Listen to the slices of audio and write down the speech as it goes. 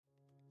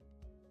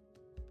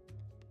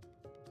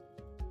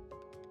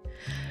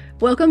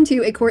Welcome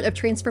to A Court of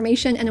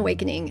Transformation and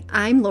Awakening.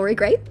 I'm Lori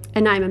Gray.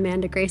 And I'm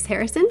Amanda Grace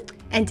Harrison.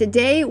 And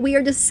today we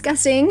are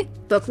discussing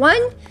Book 1,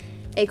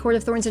 A Court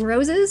of Thorns and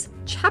Roses,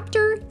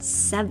 Chapter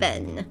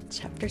 7.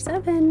 Chapter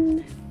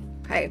 7.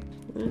 Okay,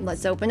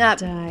 let's open up.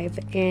 Dive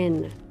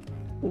in.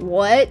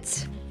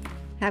 What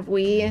have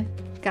we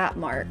got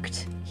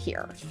marked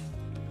here?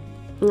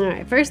 All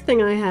right, first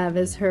thing I have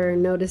is her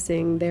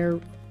noticing their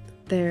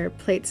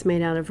plates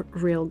made out of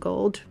real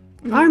gold.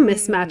 Our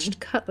mismatched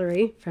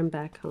cutlery from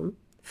back home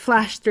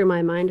flashed through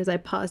my mind as I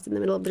paused in the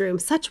middle of the room.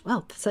 Such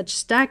wealth, such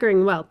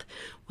staggering wealth,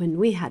 when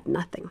we had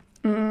nothing.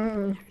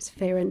 There's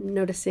Feyre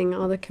noticing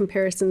all the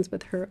comparisons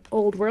with her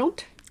old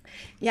world.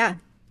 Yeah.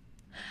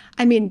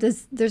 I mean,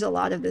 there's a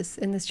lot of this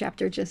in this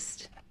chapter.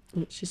 Just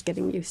She's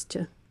getting used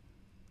to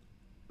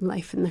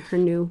life in her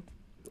new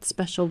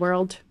special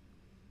world.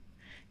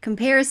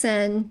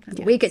 Comparison.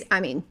 Yes. We could,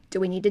 do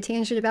we need to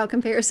tangent about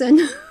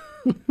comparison?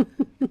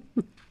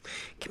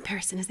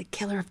 Comparison is a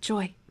killer of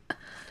joy.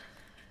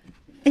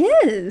 It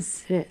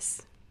is. It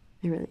is.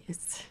 It really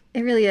is.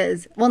 It really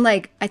is. Well,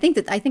 I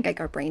think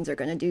our brains are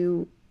going to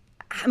do.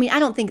 I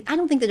don't think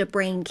that a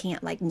brain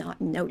can't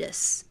not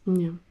notice.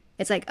 Yeah.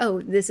 It's like,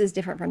 oh, this is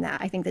different from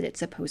that. I think that it's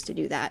supposed to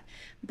do that,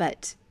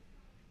 but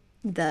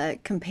the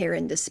compare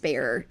and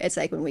despair. It's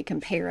like when we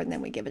compare and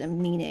then we give it a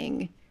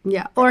meaning.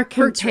 Yeah, or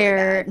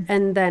compare, really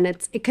and then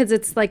it's because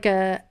it's like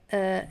an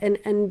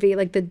envy,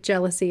 like the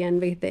jealousy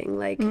envy thing.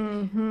 Like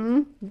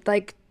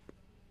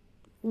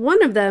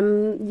one of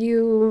them,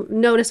 you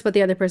notice what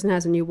the other person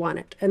has and you want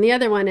it, and the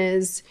other one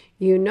is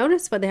you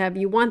notice what they have,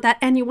 you want that,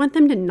 and you want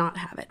them to not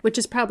have it, which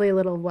is probably a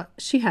little what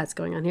she has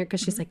going on here,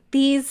 because she's like,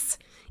 these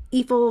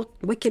evil,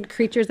 wicked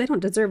creatures, they don't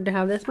deserve to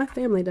have this. My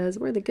family does.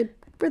 We're the good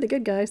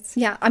guys.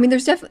 Yeah,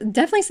 there's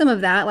definitely some of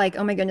that. Like,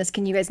 oh my goodness,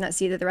 can you guys not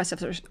see that the rest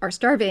of us are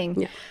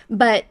starving? Yeah.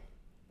 But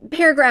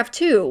paragraph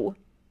 2,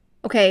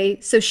 okay,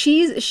 so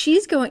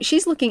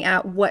she's looking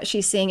at what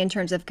she's seeing in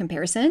terms of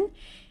comparison,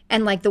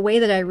 and the way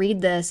that I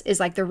read this is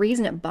the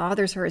reason it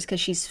bothers her is because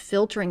she's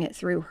filtering it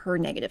through her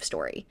negative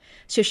story.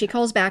 So she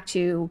calls back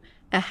to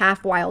a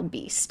half wild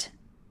beast.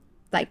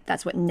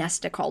 That's what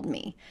Nesta called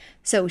me.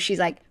 So she's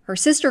like, her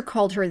sister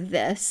called her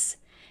this,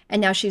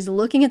 and now she's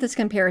looking at this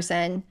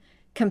comparison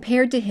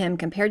compared to him,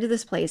 compared to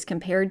this place,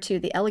 compared to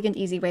the elegant,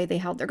 easy way they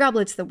held their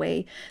goblets, the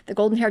way the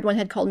golden-haired one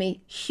had called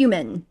me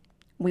human.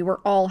 We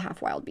were all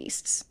half wild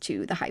beasts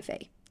to the high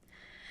fae.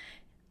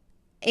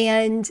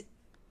 And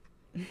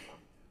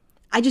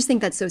I just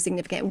think that's so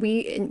significant.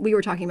 We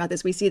were talking about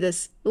this. We see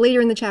this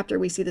later in the chapter.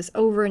 We see this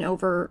over and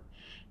over,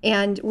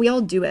 and we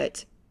all do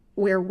it,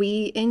 where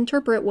we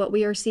interpret what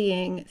we are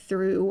seeing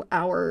through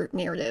our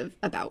narrative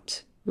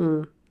about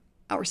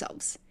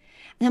ourselves.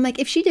 And I'm like,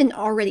 if she didn't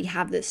already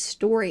have this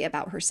story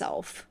about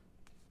herself,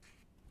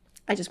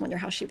 I just wonder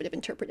how she would have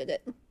interpreted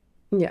it.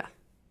 Yeah,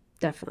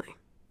 definitely.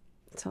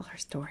 It's all her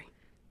story.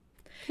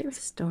 Here's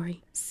a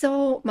story.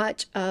 So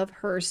much of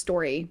her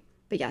story.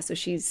 But yeah, so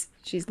she's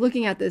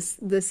looking at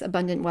this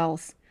abundant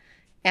wealth,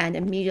 and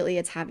immediately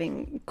it's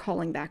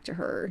calling back to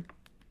her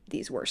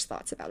these worst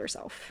thoughts about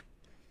herself.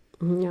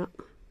 Yeah.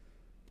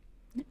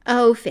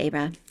 Oh,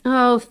 Feyre.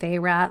 Oh,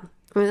 Feyre.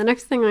 The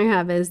next thing I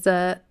have is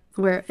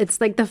where it's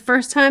the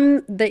first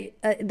time that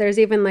there's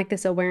even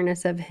this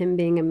awareness of him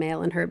being a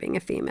male and her being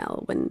a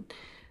female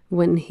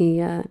when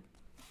he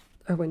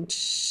or when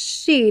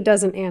she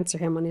doesn't answer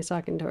him when he's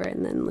talking to her,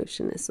 and then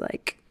Lucian is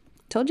like,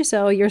 told you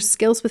so, your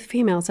skills with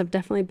females have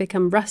definitely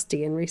become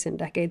rusty in recent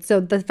decades. So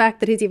the fact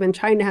that he's even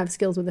trying to have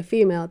skills with a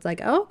female, it's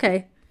like, oh,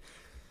 okay,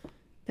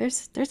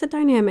 there's a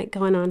dynamic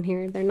going on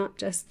here. They're not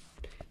just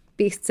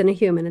beasts and a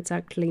human, it's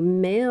actually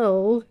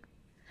male.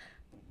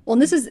 Well,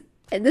 and this is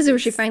where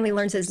she finally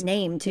learns his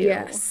name too.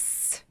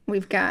 Yes.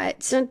 We've got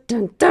dun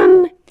dun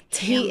dun.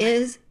 He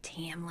is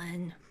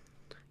Tamlin.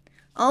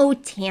 Oh,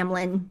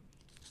 Tamlin.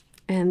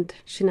 And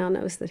she now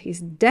knows that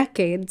he's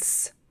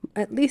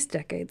at least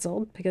decades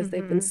old, because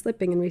they've been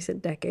slipping in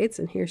recent decades,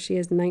 and here she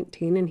is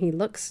 19 and he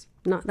looks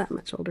not that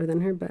much older than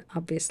her, but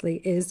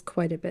obviously is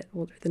quite a bit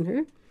older than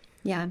her.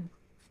 Yeah.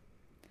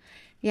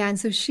 Yeah, and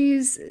so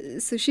she's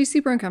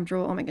super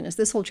uncomfortable. Oh my goodness,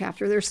 this whole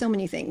chapter, there's so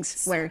many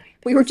things where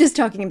we were just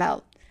talking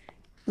about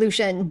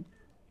Lucian,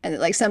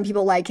 and some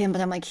people like him,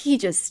 but I'm like,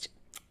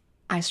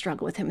 I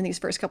struggle with him in these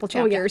first couple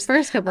chapters. Oh, yeah.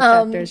 First couple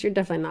chapters, you're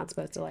definitely not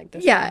supposed to like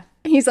this. Yeah, one.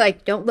 He's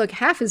like, don't look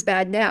half as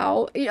bad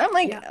now. I'm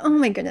like, Oh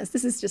my goodness,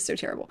 this is just so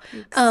terrible.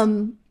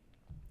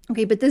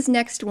 Okay, but this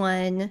next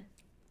one,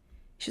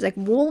 she's like,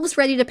 wolves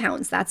ready to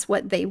pounce. That's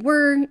what they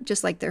were,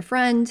 just like their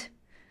friend.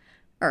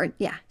 Or,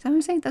 yeah, is that what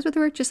I'm saying? That's what they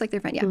were, just like their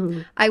friend, yeah.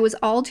 Mm-hmm. I was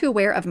all too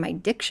aware of my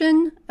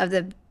diction, of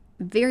the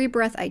very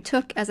breath I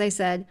took, as I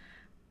said,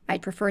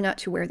 I'd prefer not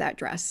to wear that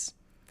dress.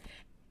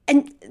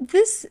 And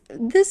this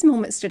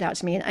moment stood out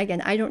to me. And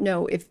again, I don't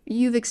know if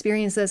you've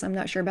experienced this. I'm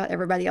not sure about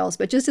everybody else,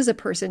 but just as a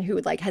person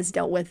who has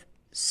dealt with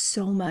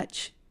so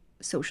much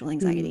social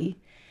anxiety,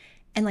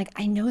 and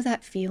I know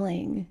that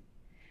feeling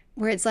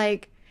where it's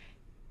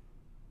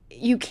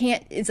you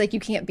can't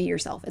be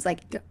yourself. It's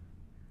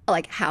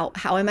Like how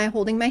am I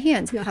holding my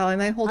hands? How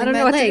am I I holding don't my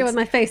know what legs? to do with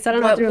my face. I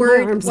don't know what to do with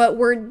my arms. What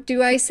word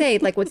do I say?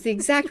 Like what's the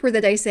exact word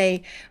that I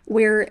say?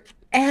 Where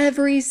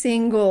every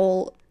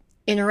single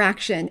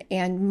interaction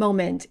and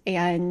moment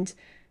and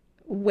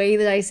way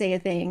that I say a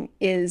thing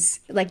is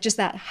like just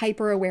that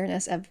hyper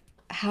awareness of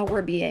how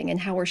we're being and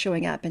how we're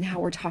showing up and how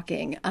we're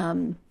talking.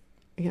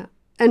 Yeah.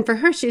 And for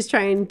her, she's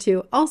trying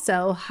to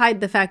also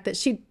hide the fact that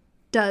she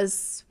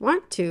does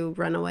want to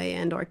run away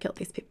and or kill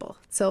these people.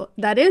 So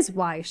that is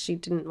why she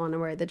didn't want to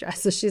wear the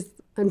dress. So she's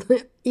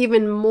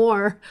even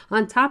more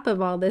on top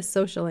of all this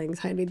social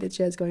anxiety that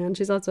she has going on.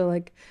 She's also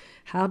like,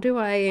 how do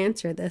I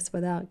answer this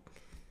without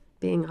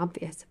being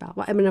obvious about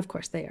what? I mean, of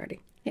course, they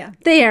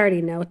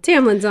already know.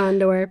 Tamlin's on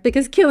to her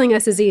because killing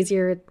us is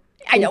easier.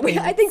 I know.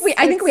 I think we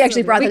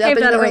actually brought that up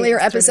in an earlier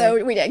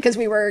episode. We did because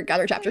we got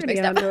our chapters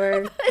mixed up.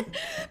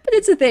 But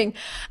it's a thing.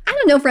 I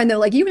don't know, friend. Though,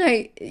 like you and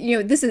I,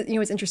 this is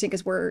it's interesting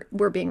because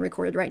we're being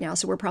recorded right now,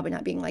 so we're probably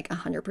not being like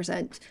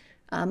 100%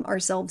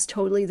 ourselves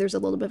totally. There's a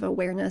little bit of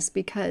awareness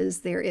because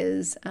there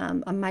is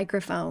a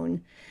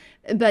microphone,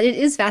 but it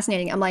is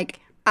fascinating. I'm like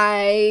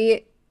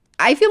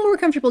I feel more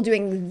comfortable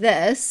doing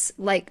this,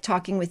 like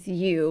talking with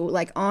you,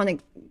 like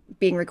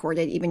being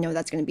recorded, even though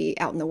that's going to be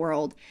out in the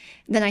world,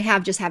 than I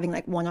have just having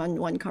like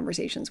one-on-one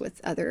conversations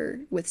with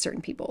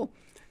certain people.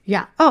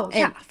 Yeah. Oh,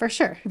 yeah, for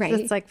sure. Right.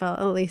 It's like, well,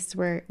 at least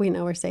we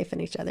know we're safe in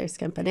each other's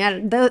company.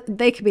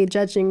 They could be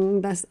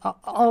judging us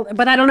all,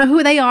 but I don't know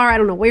who they are. I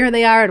don't know where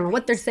they are. I don't know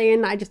what they're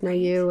saying. I just know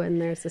you,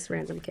 and there's this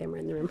random camera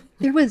in the room.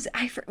 There was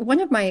one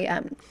of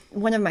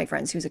my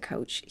friends who's a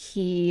coach.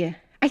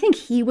 I think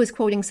he was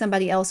quoting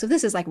somebody else. So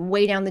this is like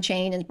way down the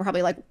chain and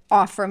probably like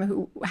off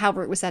from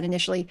however it was said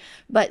initially.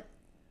 But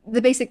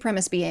the basic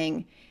premise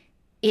being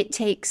it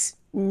takes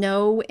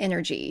no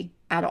energy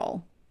at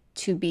all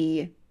to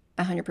be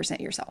 100%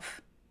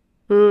 yourself.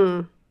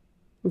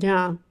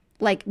 Yeah.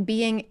 Like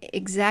being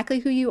exactly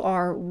who you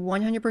are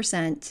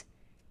 100%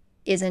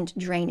 isn't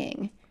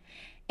draining.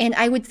 And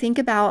I would think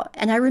about,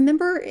 and I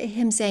remember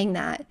him saying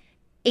that.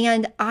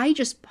 And I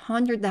just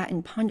pondered that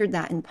and pondered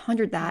that and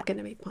pondered that. I'm going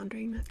to be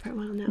pondering that for a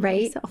while now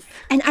right? myself.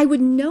 And I would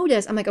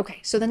notice, I'm like, okay,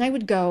 so then I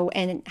would go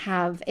and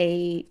have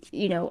a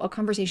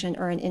conversation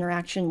or an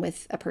interaction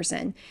with a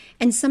person.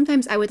 And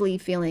sometimes I would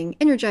leave feeling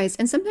energized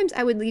and sometimes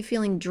I would leave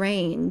feeling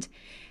drained.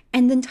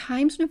 And then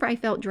times whenever I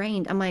felt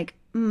drained, I'm like,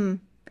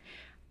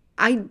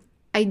 I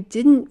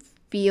didn't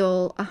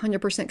feel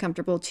 100%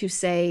 comfortable to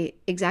say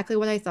exactly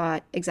what I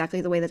thought, exactly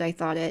the way that I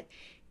thought it,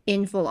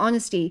 in full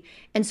honesty.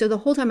 And so the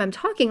whole time I'm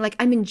talking, like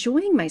I'm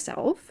enjoying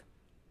myself,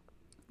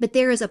 but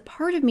there is a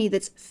part of me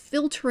that's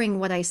filtering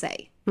what I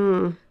say,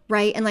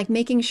 right? And like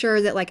making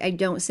sure that like I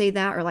don't say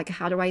that, or like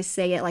how do I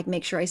say it? Like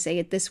make sure I say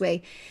it this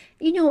way,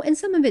 and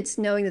some of it's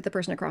knowing that the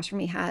person across from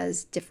me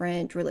has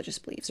different religious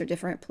beliefs or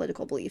different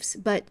political beliefs,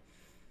 but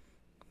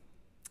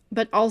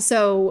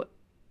also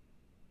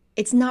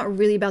it's not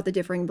really about the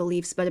differing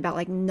beliefs, but about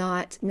like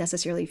not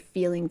necessarily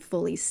feeling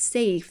fully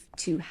safe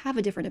to have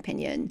a different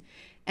opinion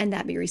and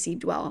that be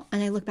received well.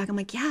 And I look back, I'm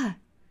like, yeah,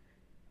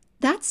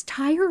 that's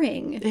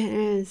tiring. It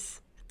is.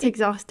 It's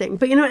exhausting.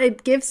 But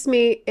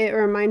it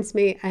reminds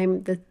me,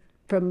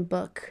 from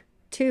book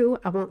 2,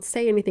 I won't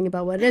say anything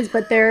about what it is,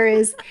 but there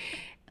is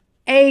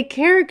a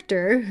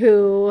character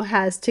who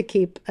has to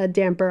keep a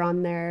damper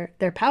on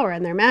their power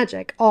and their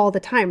magic all the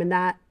time. And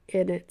that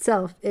in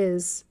itself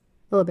is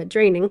a little bit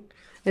draining.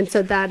 And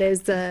so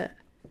that's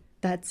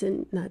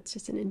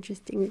just an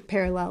interesting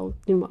parallel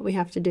in what we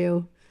have to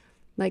do.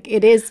 Like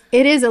it is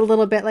a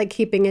little bit like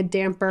keeping a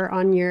damper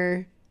on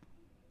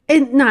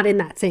not in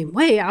that same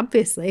way,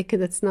 obviously,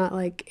 because it's not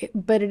like,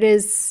 but it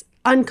is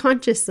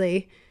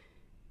unconsciously,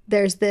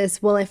 there's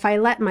this, well, if I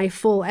let my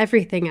full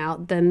everything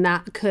out, then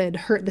that could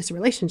hurt this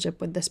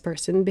relationship with this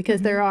person,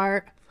 because there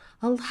are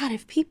a lot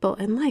of people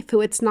in life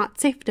who it's not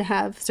safe to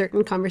have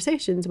certain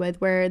conversations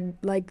with, where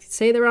like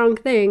say the wrong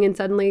thing and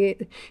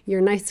suddenly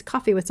your nice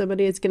coffee with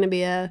somebody is going to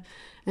be an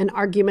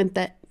argument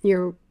that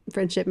your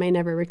friendship may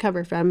never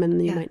recover from,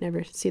 and you might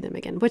never see them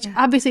again, which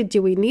obviously,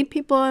 do we need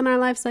people in our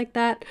lives like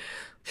that?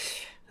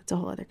 That's a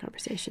whole other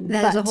conversation.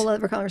 That is a whole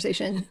other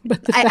conversation.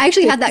 I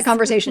actually had that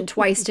conversation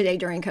twice today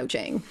during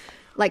coaching,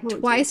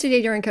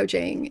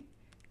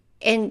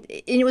 and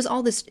it was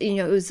all this,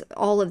 it was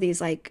all of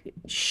these like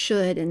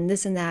should and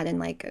this and that and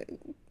like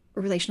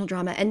relational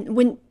drama. And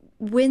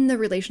when the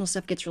relational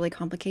stuff gets really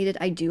complicated,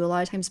 I do a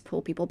lot of times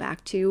pull people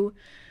back to,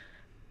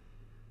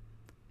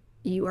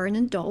 you are an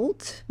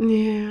adult.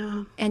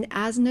 Yeah. And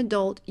as an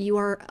adult, you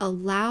are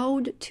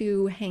allowed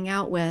to hang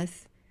out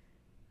with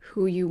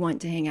who you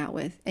want to hang out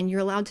with. And you're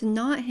allowed to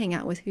not hang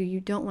out with who you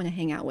don't want to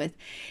hang out with.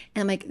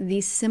 And like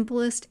the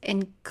simplest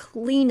and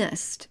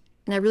cleanest,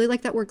 and I really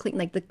like that word clean,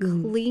 like the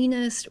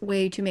cleanest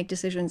way to make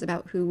decisions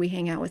about who we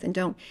hang out with and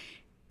don't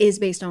is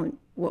based on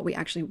what we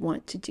actually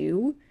want to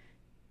do.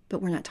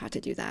 But we're not taught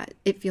to do that.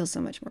 It feels so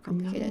much more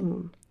complicated.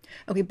 No.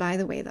 Okay, by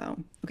the way, though,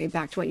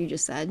 back to what you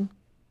just said.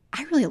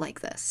 I really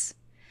like this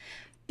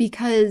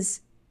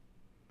because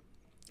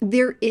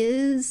we're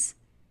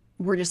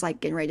just like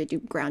getting ready to do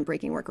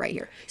groundbreaking work right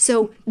here.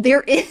 So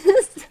there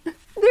is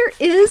There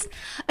is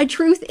a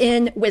truth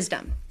in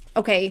wisdom.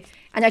 Okay.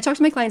 And I talk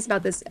to my clients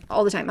about this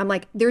all the time. I'm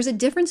like, there's a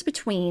difference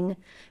between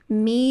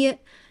me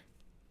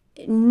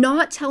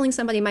not telling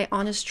somebody my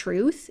honest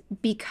truth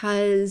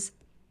because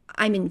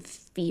I'm in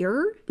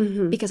fear,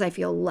 because I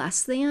feel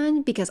less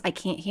than, because I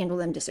can't handle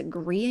them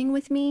disagreeing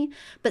with me,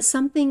 but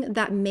something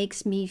that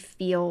makes me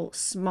feel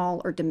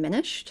small or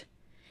diminished.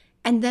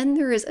 And then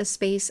there is a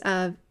space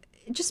of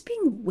just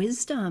being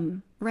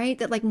wisdom, right?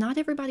 That like not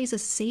everybody's a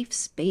safe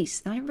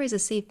space, not everybody's a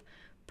safe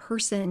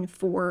person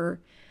for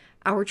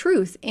our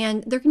truth.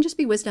 And there can just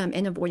be wisdom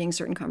in avoiding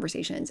certain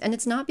conversations. And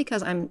it's not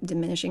because I'm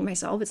diminishing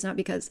myself. It's not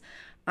because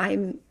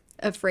I'm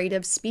afraid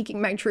of speaking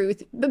my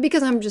truth, but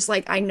because I'm just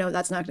like, I know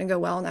that's not going to go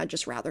well and I'd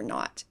just rather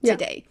not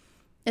today.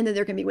 And then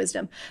there can be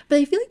wisdom. But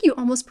I feel like you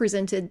almost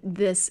presented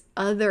this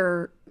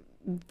other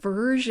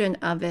version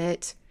of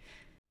it.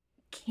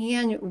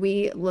 Can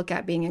we look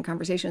at being in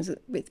conversations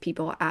with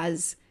people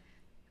as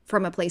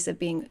from a place of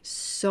being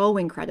so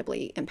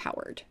incredibly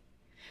empowered,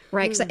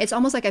 right? Because it's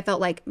almost like I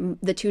felt like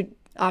the two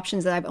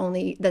options that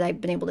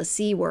I've been able to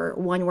see were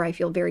one where I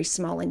feel very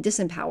small and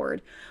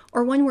disempowered,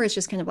 or one where it's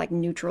just kind of like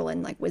neutral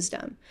and like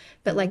wisdom.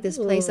 But like this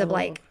place of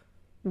like,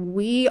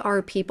 we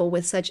are people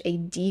with such a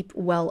deep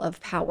well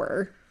of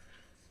power.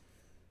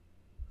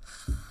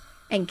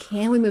 And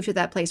can we move to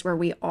that place where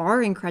we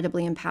are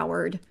incredibly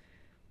empowered?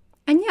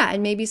 And yeah,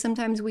 and maybe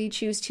sometimes we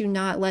choose to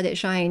not let it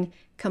shine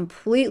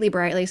completely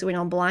brightly so we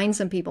don't blind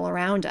some people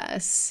around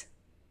us.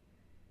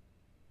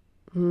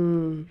 I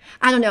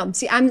don't know.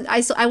 See, I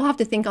will have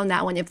to think on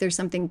that one if there's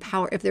something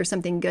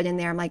good in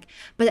there. I'm like,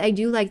 but I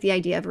do like the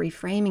idea of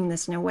reframing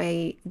this in a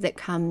way that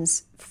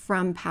comes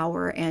from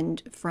power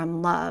and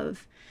from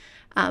love.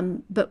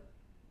 But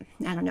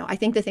I don't know. I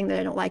think the thing that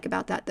I don't like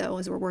about that though,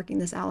 as we're working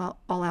this all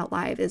out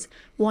live, is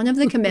one of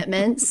the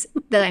commitments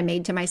that I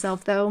made to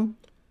myself though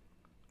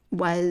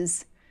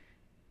was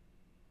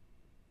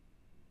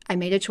I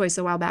made a choice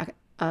a while back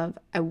of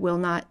I will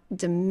not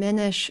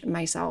diminish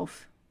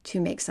myself to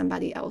make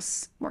somebody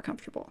else more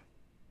comfortable.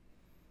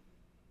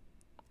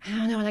 I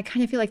don't know. And I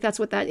kind of feel like that's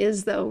what that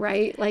is though,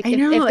 right? Like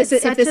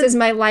if this is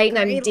my light and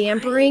I'm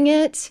dampering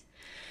it.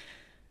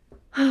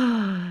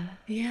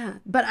 Yeah.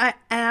 But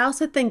I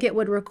also think it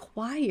would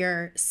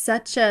require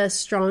such a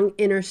strong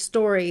inner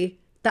story,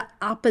 the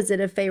opposite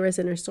of Feyre's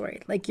inner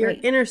story. Like your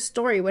inner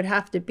story would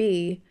have to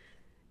be,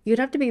 you'd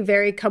have to be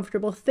very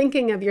comfortable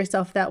thinking of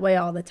yourself that way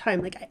all the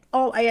time. Like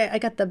I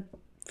got the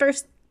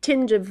first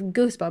tinge of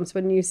goosebumps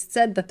when you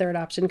said the third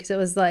option, because it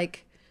was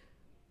like,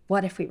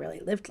 what if we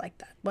really lived like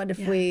that? What if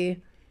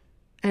we,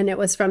 and it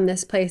was from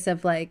this place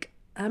of like,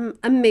 I'm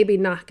maybe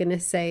not going to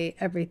say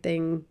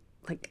everything,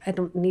 like I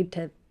don't need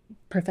to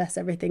profess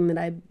everything that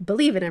I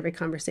believe in every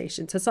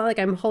conversation. So it's not like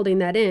I'm holding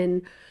that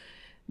in.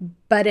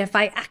 But if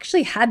I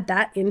actually had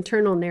that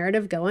internal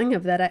narrative going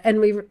of that,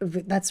 and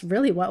that's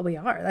really what we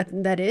are.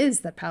 That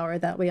is the power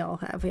that we all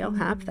have. We all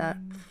have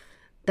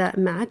that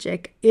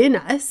magic in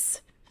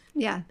us.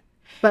 Yeah.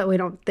 But we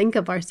don't think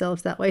of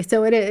ourselves that way.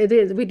 So it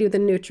is, we do the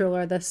neutral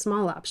or the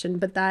small option.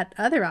 But that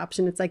other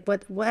option, it's like,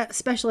 what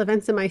special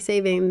events am I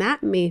saving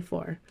that me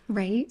for?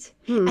 Right.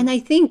 And I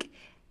think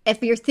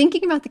if you're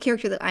thinking about the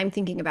character that I'm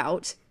thinking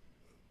about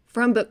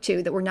from book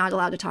 2 that we're not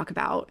allowed to talk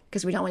about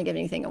because we don't want to give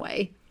anything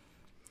away,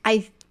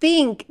 I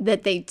think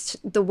that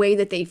the way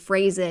that they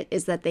phrase it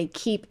is that they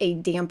keep a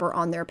damper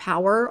on their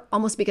power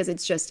almost because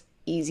it's just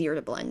easier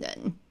to blend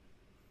in.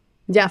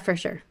 Yeah, for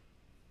sure.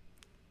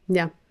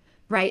 Yeah.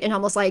 Right. And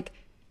almost like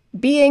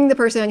being the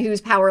person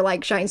whose power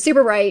like shines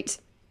super bright,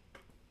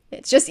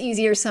 it's just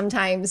easier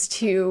sometimes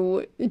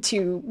to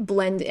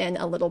blend in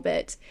a little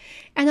bit.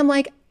 And I'm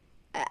like,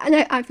 and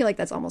I feel like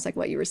that's almost like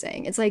what you were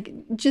saying. It's like,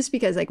 just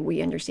because like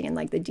we understand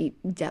like the deep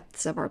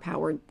depths of our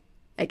power,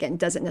 again,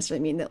 doesn't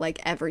necessarily mean that like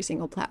every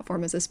single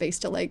platform is a space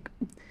to like,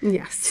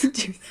 yes,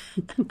 do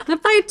that.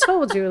 Have I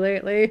told you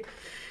lately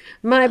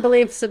my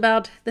beliefs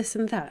about this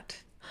and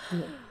that?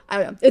 I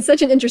don't know. It's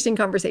such an interesting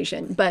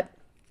conversation, but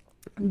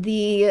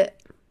the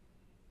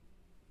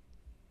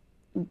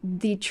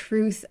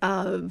truth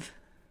of,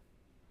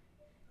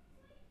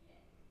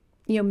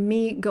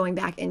 me going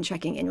back and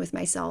checking in with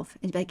myself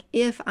and be like,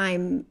 if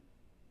I'm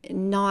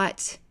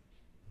not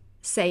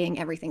saying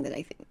everything that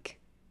I think,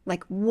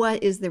 like,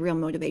 what is the real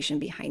motivation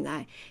behind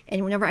that?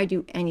 And whenever I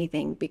do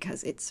anything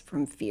because it's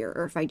from fear,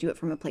 or if I do it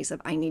from a place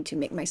of I need to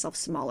make myself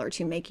smaller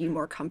to make you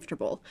more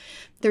comfortable,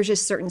 there's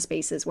just certain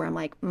spaces where I'm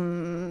like,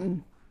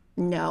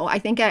 no, I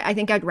think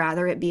I'd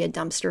rather it be a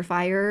dumpster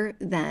fire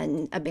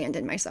than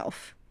abandon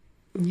myself.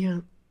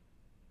 Yeah.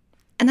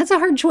 And that's a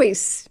hard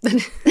choice.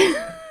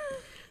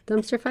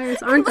 Dumpster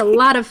fires aren't a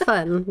lot of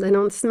fun. They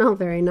don't smell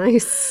very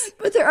nice.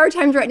 But there are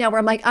times right now where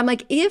I'm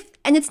like, if,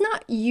 and it's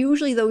not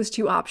usually those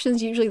two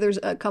options. Usually there's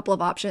a couple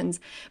of options,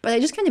 but I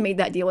just kind of made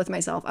that deal with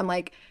myself. I'm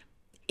like,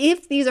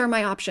 if these are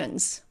my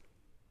options,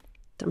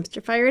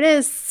 dumpster fire it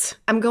is.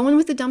 I'm going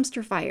with the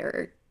dumpster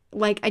fire.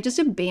 Like, I just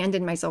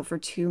abandoned myself for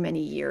too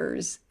many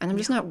years and I'm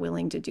just not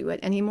willing to do it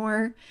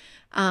anymore.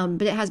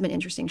 But it has been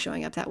interesting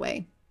showing up that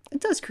way.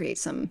 It does create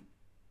some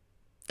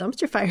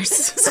dumpster fires.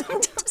 Some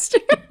dumpster.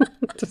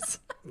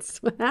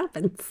 That's what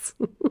happens.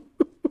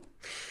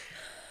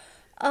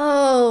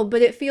 Oh,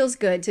 but it feels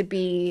good to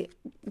be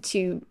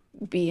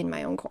in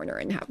my own corner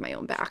and have my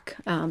own back,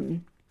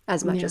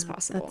 as much as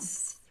possible.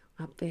 That's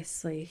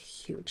obviously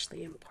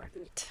hugely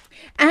important.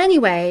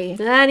 Anyway,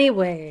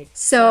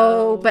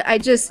 So but I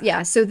just,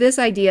 yeah, so this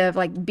idea of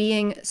like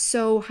being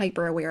so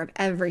hyper aware of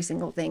every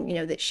single thing,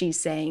 that she's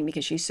saying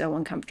because she's so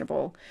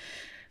uncomfortable.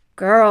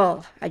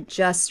 Girl, I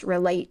just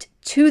relate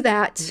to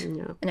that.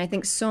 Yeah. And I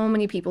think so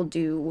many people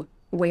do,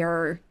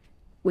 where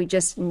we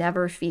just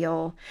never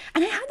feel.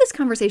 And I had this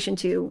conversation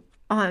too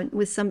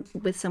with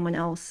someone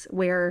else,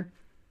 where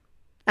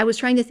I was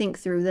trying to think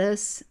through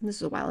this.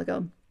 This was a while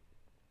ago.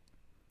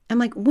 I'm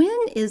like, when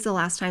is the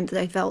last time that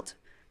I felt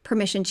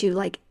permission to,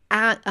 like,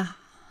 at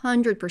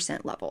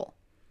 100% level,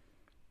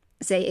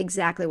 say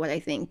exactly what I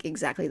think,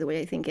 exactly the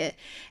way I think it?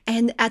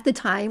 And at the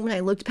time when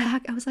I looked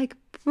back, I was like,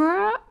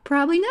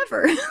 probably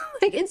never.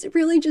 Like, it's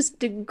really just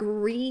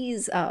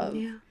degrees of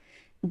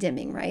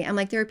dimming, right? I'm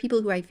like, there are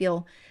people who I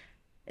feel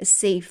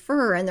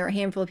safer, and there are a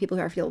handful of people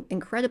who I feel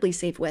incredibly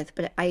safe with.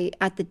 But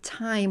at the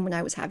time when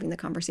I was having the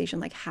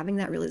conversation, like, having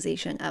that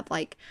realization of,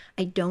 like,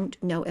 I don't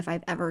know if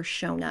I've ever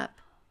shown up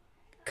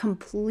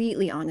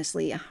completely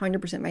honestly,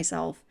 100%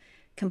 myself,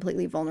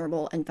 completely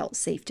vulnerable, and felt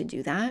safe to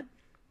do that.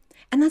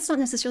 And that's not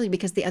necessarily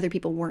because the other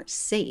people weren't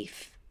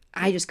safe.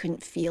 I just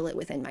couldn't feel it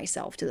within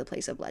myself to the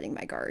place of letting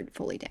my guard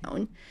fully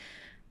down.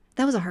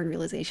 That was a hard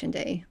realization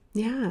day.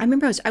 yeah. I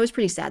remember I was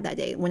pretty sad that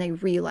day when I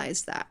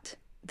realized that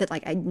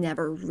like I'd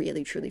never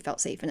really truly felt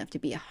safe enough to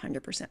be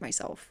 100%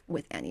 myself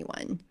with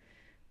anyone.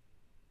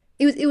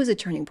 It was a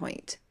turning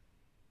point.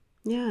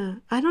 Yeah,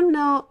 I don't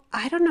know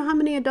how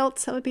many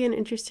adults. That would be an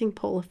interesting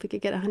poll if we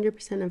could get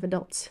 100% of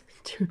adults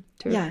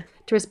to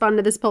respond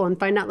to this poll and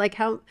find out, like,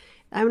 how.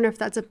 I wonder if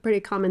that's a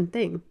pretty common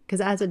thing, because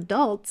as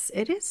adults,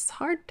 it is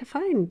hard to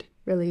find,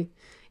 really.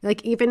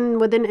 Like, even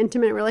within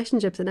intimate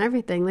relationships and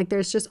everything, like,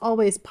 there's just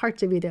always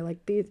parts of you there,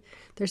 like,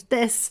 there's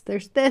this,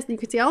 you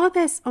can see all of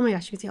this. Oh my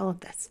gosh, you can see all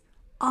of this.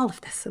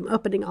 I'm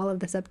opening all of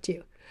this up to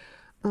you.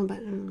 But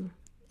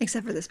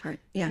except for this part.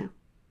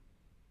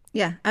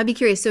 Yeah, I'd be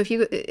curious. So if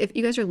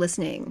you guys are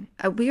listening,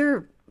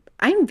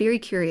 I'm very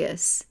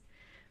curious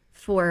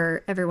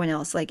for everyone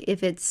else. Like,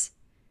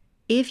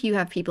 if you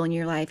have people in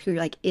your life who are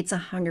like, it's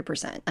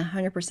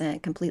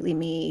 100%, completely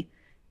me,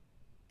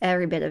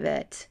 every bit of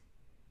it,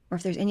 or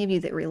if there's any of you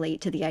that relate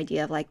to the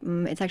idea of, like,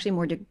 it's actually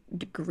more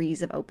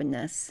degrees of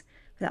openness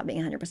without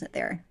being 100%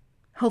 there.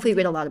 Hopefully we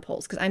get a lot of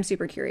polls, because I'm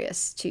super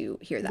curious to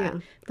hear that. yeah,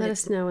 let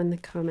us know in the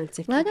comments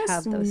if Let you us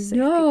have those safe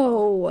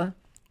know.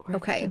 people.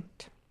 Okay.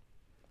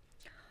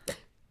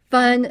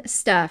 Fun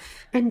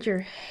stuff. And your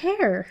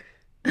hair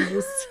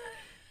is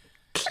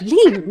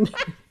clean.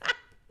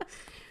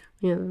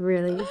 Yeah,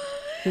 really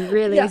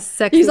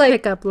sexy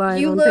pickup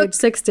line on page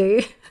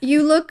 60.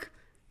 You look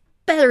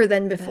better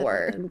than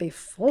before. Better than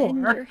before.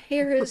 And your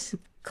hair is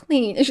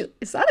clean.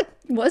 Was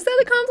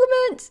that a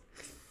compliment?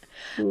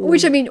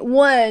 Which, I mean,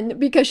 one,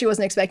 because she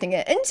wasn't expecting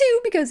it, and two,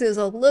 because it was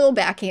a little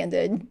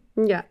backhanded.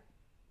 Yeah.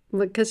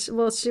 Because,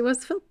 she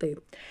was filthy.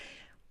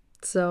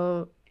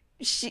 So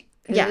it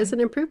is an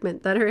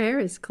improvement that her hair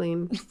is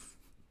clean.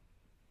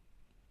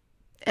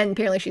 And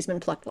apparently she's been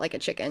plucked like a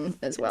chicken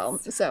as well.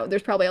 So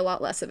there's probably a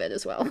lot less of it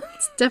as well.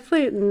 It's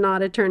definitely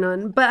not a turn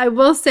on. But I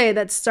will say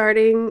that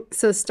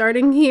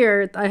starting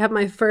here, I have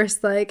my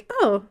first, like,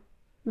 oh,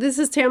 this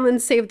is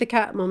Tamlin's save the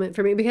cat moment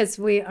for me, because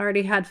we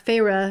already had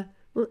Feyre.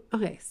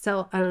 Okay,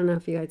 so I don't know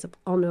if you guys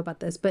all know about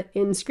this, but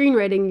in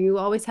screenwriting, you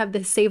always have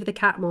this save the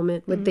cat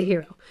moment with the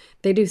hero.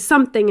 They do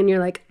something and you're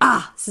like,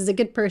 this is a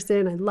good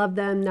person. I love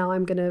them. Now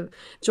I'm going to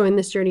join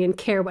this journey and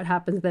care what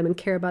happens to them and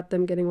care about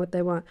them getting what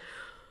they want.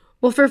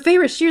 Well, for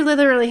Feyre, she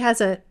literally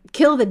has a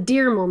kill the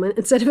deer moment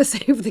instead of a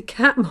save the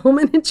cat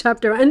moment in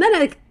chapter 1, and then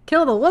a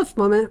kill the wolf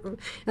moment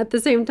at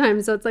the same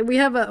time. So it's like we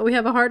have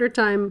a harder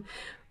time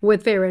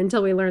with Feyre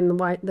until we learn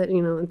that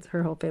it's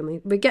her whole family.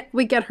 We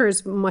get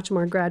hers much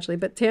more gradually,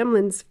 but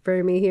Tamlin's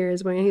for me here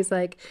is when he's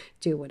like,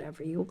 do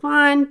whatever you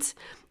want.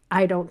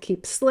 I don't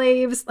keep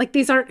slaves. Like,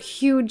 these aren't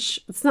huge.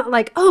 It's not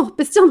like,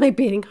 but still my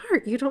beating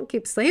heart. You don't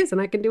keep slaves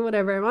and I can do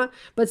whatever I want.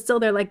 But still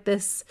they're like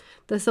this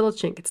little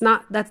chink.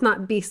 That's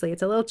not beastly.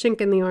 It's a little chink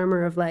in the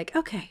armor of, like,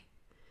 okay,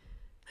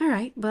 all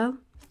right, well,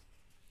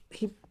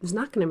 he was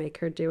not going to make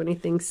her do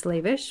anything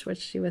slavish, which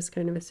she was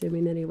kind of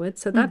assuming that he would.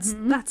 So that's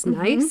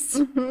nice.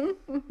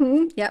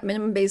 Yeah,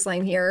 minimum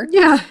baseline here.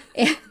 Yeah.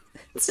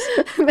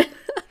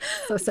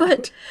 So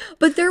sad.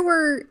 But there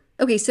were...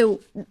 Okay, so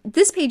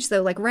this page,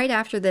 though, like right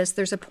after this,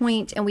 there's a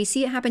point, and we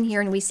see it happen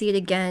here, and we see it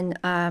again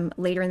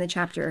later in the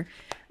chapter,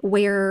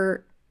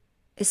 where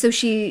so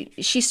she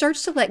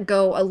starts to let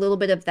go a little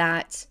bit of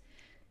that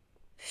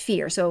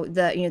fear. So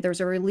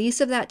there's a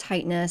release of that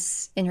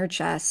tightness in her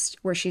chest,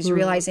 where she's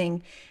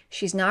realizing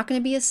she's not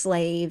going to be a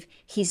slave.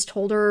 He's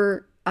told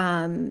her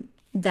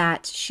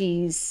that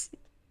she's,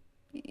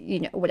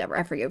 whatever,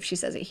 I forget if she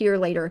says it here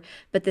later,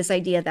 but this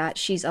idea that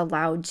she's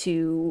allowed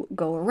to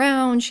go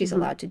around, she's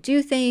allowed to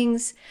do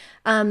things.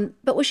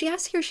 But what she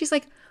asks here, she's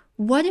like,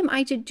 what am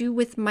I to do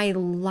with my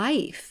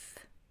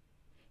life?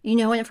 you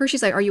know, and at first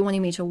she's like, are you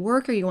wanting me to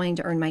work? Are you wanting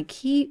to earn my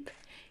keep?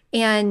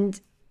 And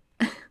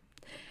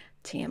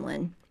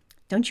Tamlin,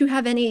 don't you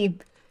have any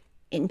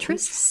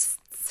interests?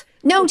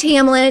 No,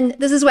 Tamlin,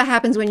 this is what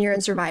happens when you're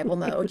in survival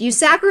mode. You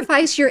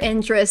sacrifice your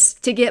interests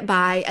to get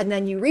by, and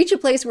then you reach a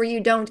place where you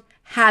don't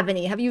have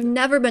any. Have you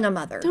never been a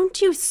mother? Don't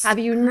you have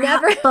you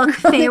never book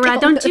Feyre?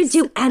 Don't you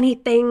do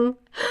anything?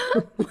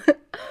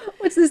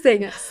 What's this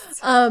thing?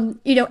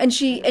 You know, and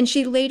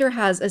she later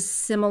has a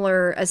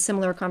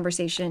similar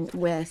conversation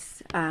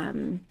with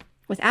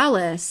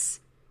Alice.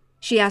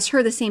 She asked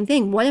her the same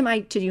thing. What am I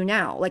to do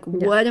now? Like,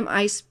 what am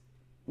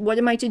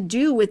I to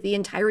do with the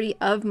entirety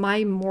of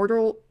my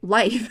mortal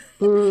life?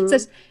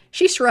 Says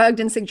she shrugged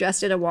and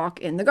suggested a walk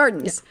in the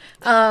gardens.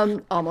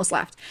 Almost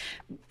laughed.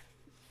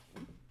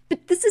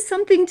 But this is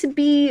something to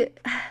be,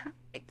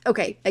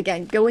 okay,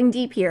 again, going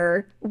deep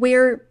here,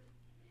 where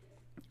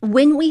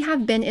when we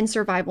have been in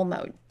survival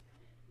mode.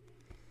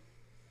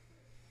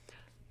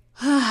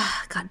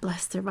 God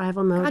bless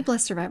survival mode. God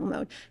bless survival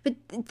mode. But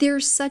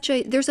there's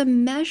a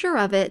measure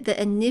of it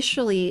that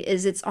initially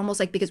it's almost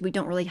like because we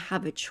don't really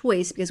have a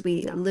choice because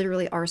we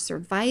literally are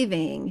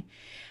surviving.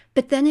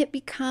 But then it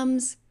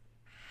becomes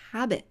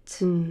habit.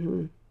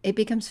 Mm-hmm. It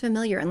becomes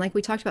familiar. And like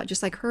we talked about,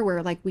 just like her,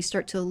 where like we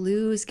start to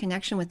lose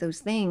connection with those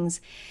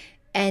things.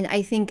 And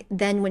I think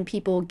then when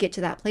people get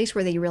to that place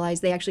where they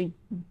realize they actually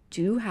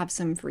do have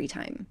some free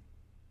time,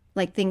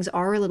 like things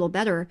are a little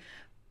better,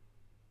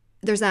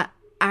 there's that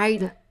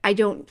I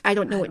don't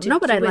know what to do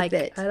with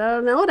it. I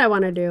don't know what I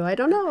want to do. I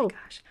don't know. Oh my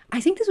gosh.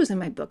 I think this was in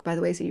my book, by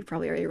the way, so you've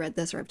probably already read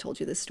this or I've told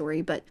you this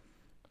story, but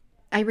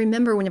I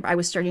remember whenever I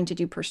was starting to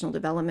do personal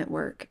development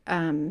work,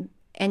 and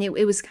it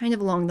was kind of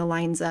along the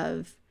lines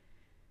of,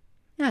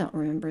 I don't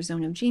remember,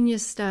 zone of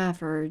genius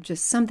stuff or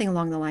just something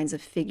along the lines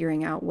of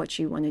figuring out what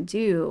you want to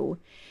do.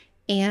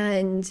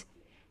 And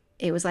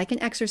it was like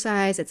an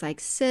exercise. It's like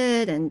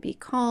sit and be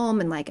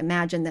calm and like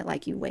imagine that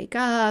like you wake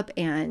up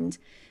and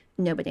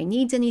nobody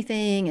needs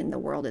anything and the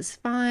world is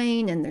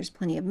fine and there's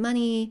plenty of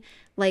money.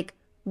 Like,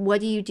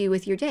 what do you do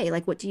with your day?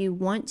 Like, what do you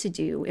want to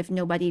do if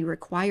nobody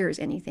requires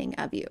anything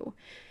of you?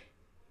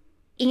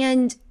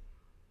 And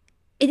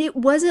it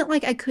wasn't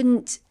like I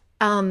couldn't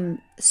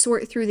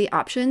sort through the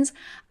options.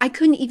 I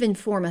couldn't even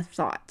form a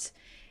thought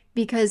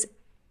because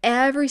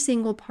every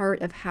single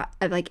part of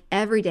like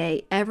every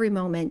day, every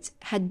moment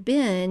had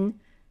been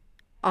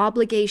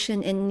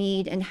obligation and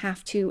need and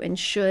have to and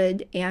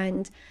should,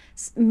 and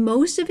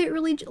most of it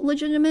really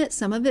legitimate,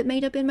 some of it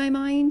made up in my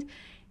mind.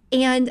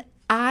 And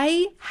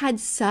I had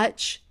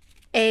such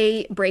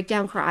a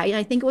breakdown cry, and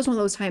I think it was one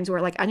of those times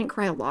where like I didn't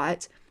cry a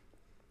lot,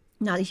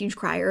 not a huge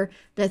crier,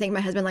 but I think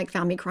my husband like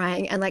found me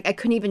crying and like I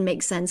couldn't even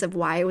make sense of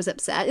why I was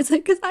upset. It's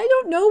like, because I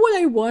don't know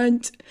what I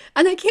want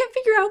and I can't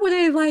figure out what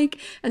I like,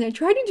 and I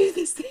try to do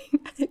this thing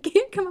and I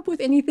can't come up with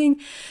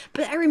anything.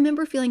 But I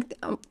remember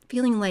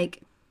feeling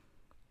like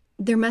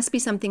there must be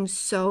something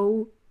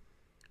so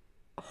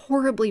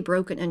horribly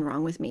broken and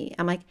wrong with me.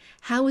 I'm like,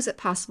 how is it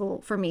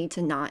possible for me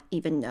to not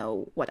even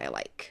know what I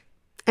like?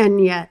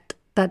 And yet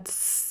that's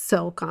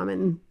so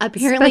common.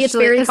 Apparently it's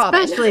very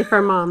common. Especially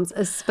for moms,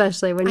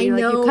 especially when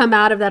you come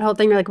out of that whole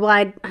thing, you're like,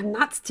 well, I'm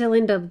not still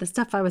into the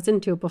stuff I was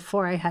into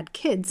before I had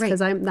kids,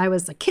 because I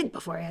was a kid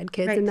before I had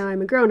kids, and now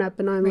I'm a grown up,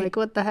 and I'm like,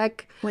 what the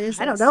heck? What is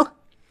this? I don't know.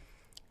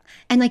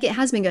 And like it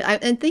has been good.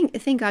 And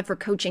thank God for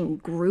coaching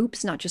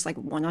groups, not just like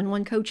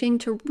one-on-one coaching,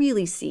 to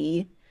really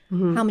see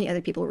how many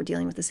other people were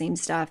dealing with the same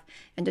stuff,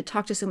 and to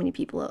talk to so many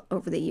people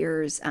over the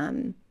years.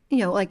 You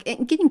know, like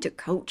getting to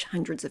coach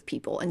hundreds of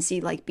people and see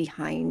like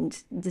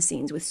behind the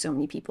scenes with so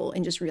many people,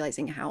 and just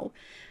realizing how,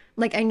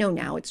 like, I know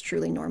now it's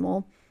truly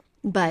normal,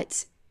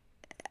 but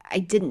I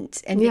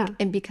didn't. And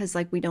and because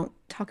like we don't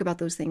talk about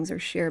those things or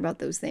share about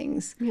those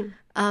things.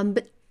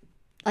 But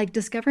like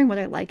discovering what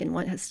I like and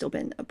what has still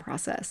been a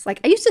process. Like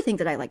I used to think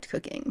that I liked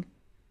cooking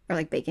or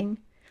like baking.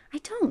 I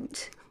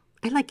don't.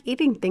 I like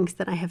eating things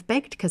that I have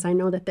baked because I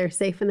know that they're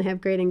safe and they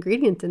have great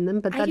ingredients in them,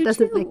 but that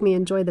doesn't make me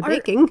enjoy the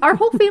baking. Our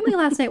whole family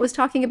last night was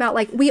talking about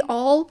like we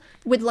all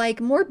would like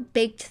more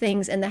baked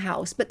things in the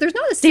house, but there's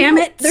not a single,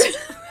 damn it.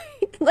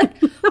 Like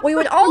we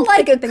would all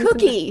like a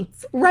cookie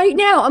right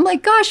now. I'm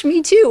like, gosh,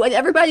 me too. And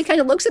everybody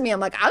kind of looks at me. I'm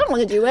like, I don't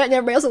want to do it. And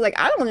everybody else is like,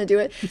 I don't want to do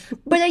it.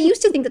 But I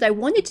used to think that I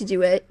wanted to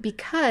do it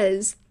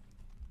because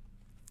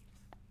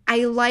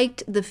I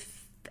liked the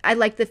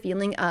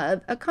feeling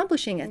of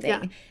accomplishing a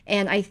thing.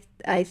 And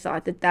I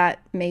thought that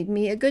made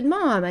me a good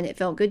mom, and it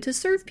felt good to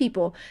serve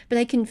people. But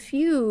I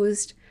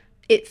confused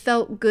it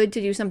felt good to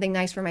do something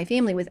nice for my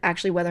family with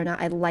actually whether or not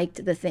I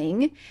liked the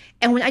thing.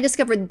 And when I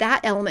discovered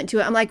that element to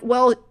it, I'm like,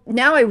 well,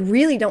 now I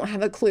really don't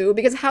have a clue,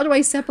 because how do I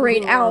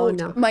separate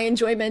out my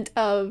enjoyment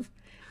of,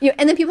 you know,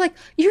 and then people are like,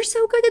 you're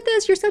so good at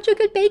this. You're such a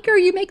good baker.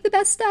 You make the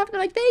best stuff. And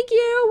I'm like, thank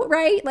you.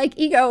 Right? Like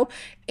ego.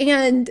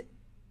 And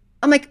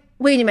I'm like,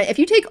 wait a minute. If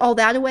you take all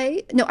that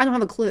away, no, I don't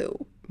have a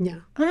clue. Yeah.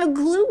 I don't have a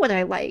clue what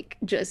I like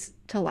just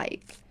to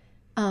like.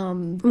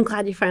 I'm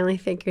glad you finally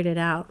figured it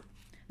out.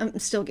 I'm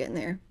still getting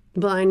there.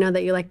 Well, I know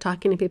that you like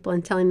talking to people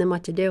and telling them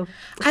what to do.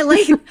 I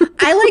like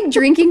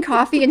drinking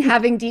coffee and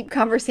having deep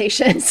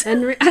conversations.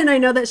 And I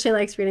know that she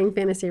likes reading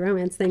fantasy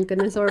romance. Thank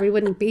goodness, or we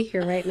wouldn't be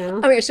here right now.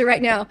 Oh, yeah, so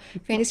right now,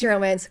 fantasy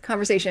romance,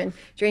 conversation,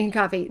 drinking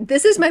coffee.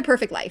 This is my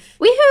perfect life.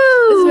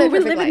 Woohoo! We're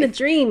living the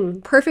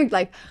dream. Perfect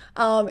life.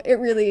 It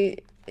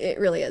really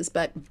is.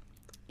 But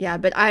yeah,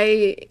 poor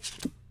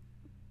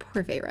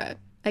Feyre.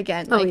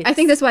 Again, like, I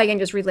think that's why I can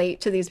just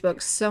relate to these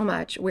books so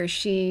much, where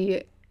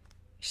she's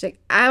like,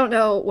 I don't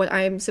know what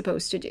I'm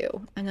supposed to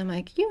do. And I'm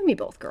like, you and me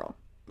both, girl.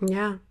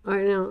 Yeah, I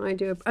know, I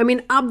do. I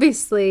mean,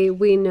 obviously,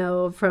 we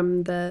know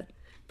from the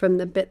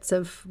bits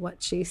of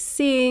what she's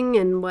seeing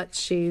and what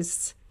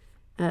she's.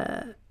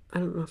 I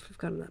don't know if we've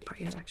gotten to that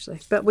part yet, actually,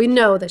 but we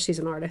know that she's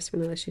an artist. We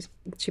know that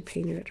she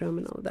painted at home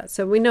and all of that.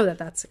 So we know that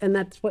that's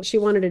what she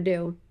wanted to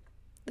do.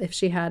 If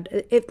she had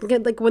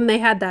it, like when they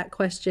had that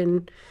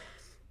question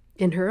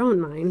in her own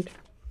mind,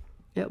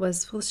 it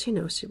was, well, she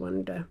knows she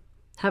wanted to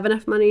have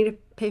enough money to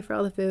pay for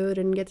all the food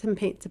and get some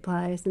paint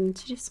supplies, and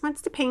she just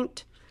wants to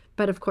paint.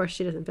 But of course,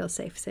 she doesn't feel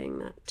safe saying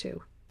that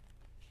to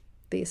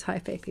these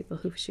high-fae people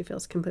who she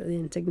feels completely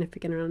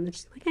insignificant around. And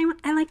she's like,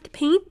 I like to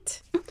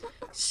paint.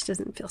 She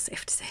doesn't feel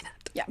safe to say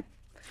that. Yeah,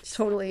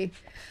 totally.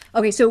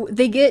 Okay, so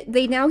they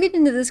now get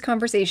into this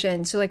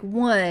conversation. So like,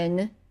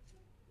 one,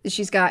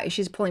 she's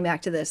pulling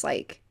back to this,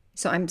 like,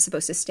 so I'm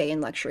supposed to stay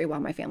in luxury while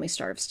my family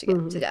starves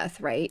to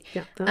death, right?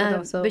 Yeah, that would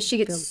also but she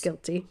gets feel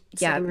guilty.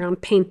 Sitting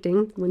around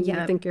painting when you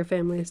think your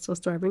family is still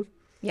starving.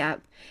 Yeah.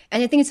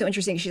 And I think it's so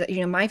interesting. She's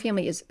like, my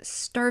family is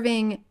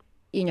starving.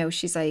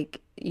 She's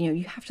like,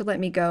 you have to let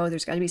me go.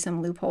 There's got to be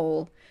some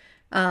loophole.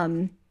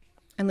 And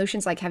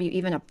Lucian's like, have you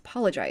even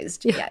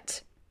apologized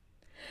yet?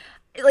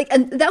 Like,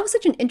 and that was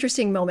such an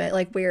interesting moment,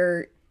 like,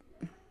 where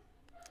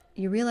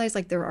you realize,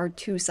 like, there are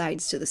two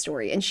sides to the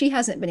story. And she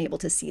hasn't been able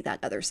to see that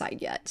other side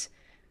yet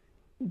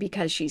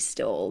because she's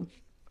still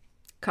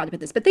caught up in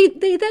this. But they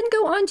then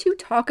go on to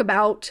talk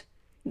about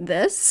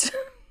this.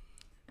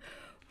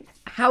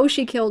 How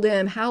she killed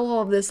him, how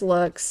all of this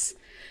looks.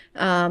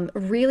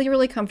 Really,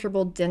 really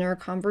comfortable dinner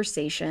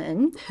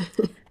conversation.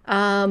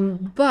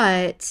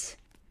 But,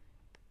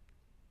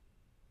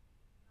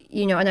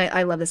 and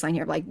I love this line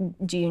here of like,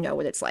 do you know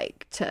what it's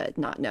like to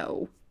not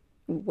know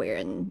where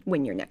and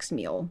when your next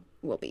meal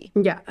will be?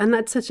 Yeah, and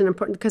that's such an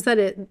important, because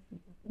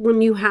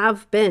when you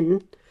have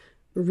been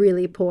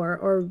really poor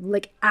or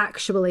like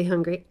actually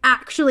hungry,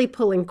 actually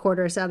pulling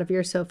quarters out of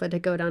your sofa to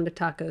go down to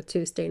Taco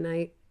Tuesday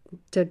night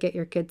to get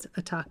your kids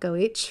a taco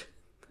each.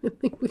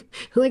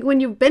 Like when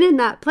you've been in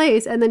that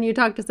place and then you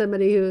talk to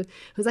somebody who's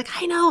like,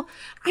 I know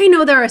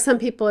there are some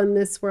people in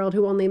this world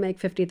who only make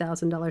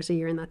 $50,000 a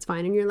year and that's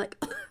fine. And you're like,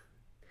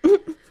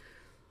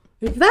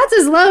 if that's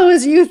as low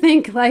as you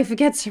think life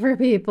gets for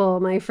people,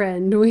 my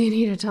friend, we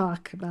need to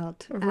talk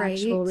about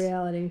actual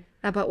reality.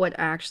 About what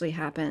actually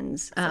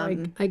happens.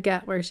 So I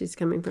get where she's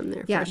coming from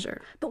there, for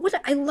sure. But what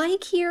I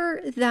like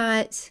here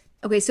that...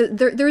 Okay, so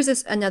there's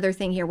this another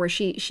thing here where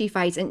she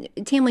fights, and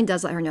Tamlin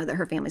does let her know that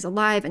her family's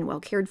alive and well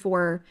cared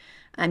for.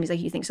 He's like,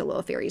 you think so low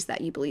of fairies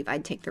that you believe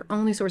I'd take their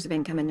only source of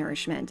income and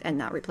nourishment and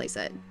not replace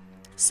it.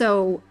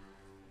 So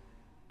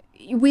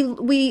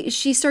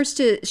she starts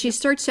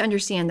to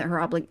understand that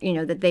her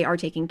that they are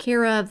taken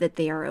care of, that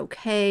they are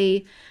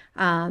okay,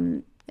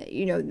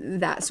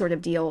 that sort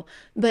of deal.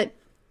 But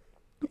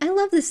I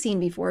love this scene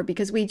before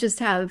because we just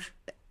have,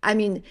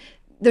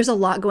 there's a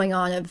lot going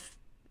on of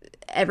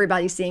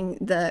everybody seeing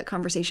the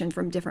conversation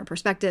from different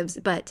perspectives,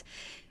 but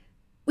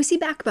we see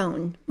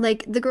backbone.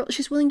 Like, the girl,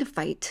 she's willing to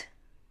fight.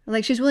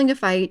 Like, she's willing to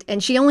fight,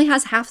 and she only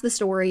has half the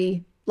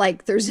story.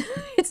 Like,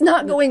 it's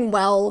not going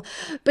well.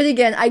 But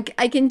again,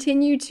 I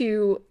continue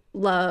to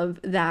love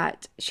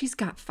that she's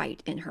got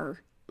fight in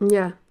her.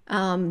 Yeah.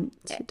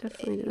 She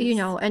definitely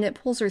does. And it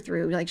pulls her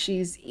through. Like,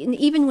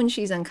 even when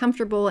she's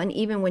uncomfortable, and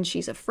even when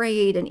she's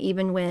afraid, and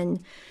even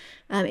when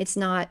it's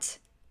not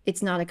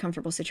a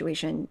comfortable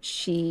situation,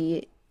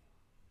 she's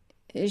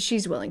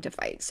willing to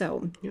fight.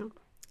 So yeah.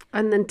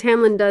 And then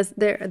Tamlin does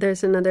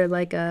there's another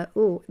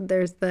so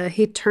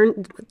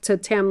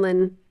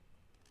Tamlin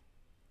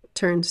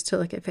turns to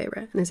look at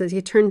Feyre and it says,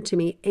 he turned to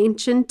me,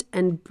 ancient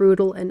and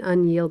brutal and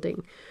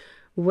unyielding,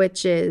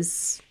 which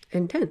is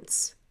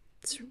intense.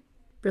 It's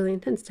really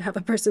intense to have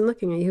a person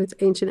looking at you who's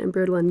ancient and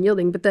brutal and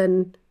unyielding. But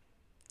then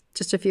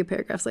just a few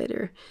paragraphs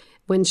later,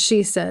 when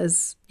she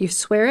says, you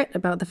swear it,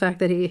 about the fact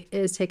that he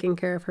is taking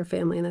care of her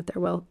family and that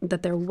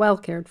they're well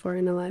cared for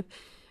and alive.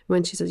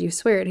 When she says, you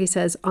swear it, he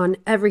says, on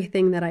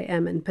everything that I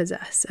am and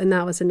possess. And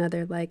that was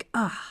another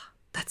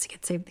that's a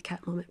get save the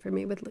cat moment for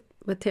me with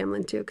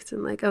Tamlin too. Because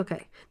I'm like,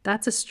 okay,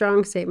 that's a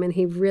strong statement.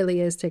 He really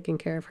is taking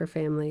care of her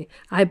family.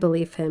 I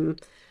believe him.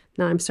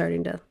 Now I'm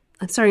starting to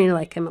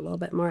like him a little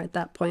bit more at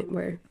that point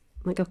where I'm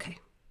like, okay.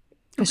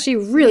 Because she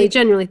really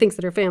genuinely thinks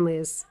that her family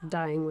is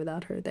dying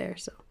without her there.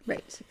 So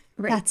right.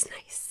 That's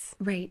nice.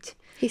 Right.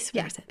 He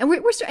swears it. And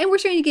we're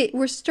starting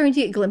to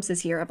get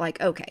glimpses here of like,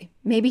 okay,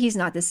 maybe he's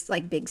not this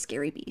like big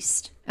scary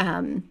beast.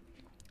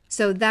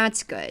 So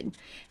that's good.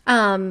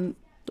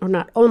 Or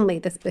not only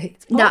this big.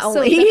 Not Also,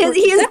 only he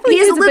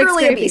is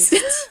literally a beast.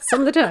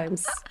 Some of the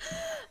times.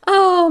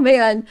 Oh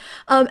man.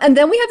 And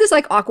then we have this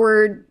like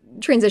awkward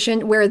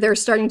transition where they're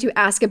starting to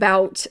ask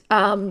about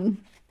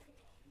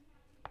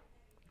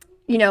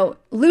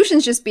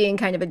Lucian's just being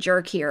kind of a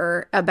jerk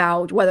here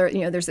about whether,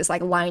 there's this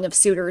like line of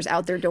suitors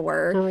out their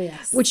door. Oh,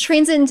 yes. Which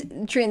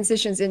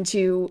transitions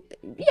into,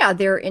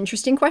 their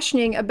interesting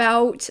questioning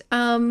about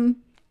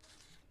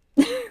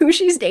who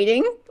she's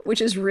dating,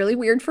 which is really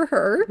weird for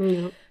her.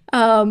 Yeah.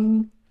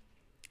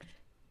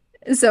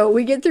 So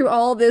we get through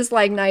all this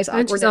like nice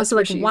awkwardness. And she's also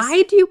like,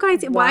 why do you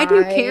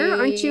care?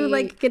 Aren't you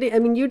like getting, I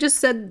mean, you just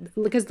said,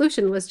 because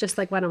Lucian was just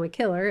like, why don't we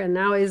kill her? And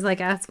now he's like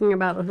asking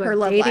about her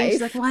love dating. life.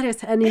 She's like, what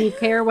is, and you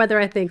care whether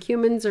I think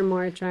humans are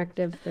more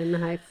attractive than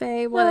high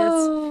fae?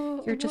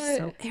 You're just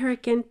so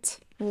arrogant.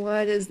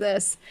 What is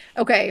this?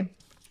 Okay.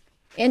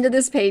 End of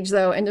this page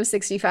though, end of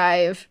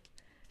 65.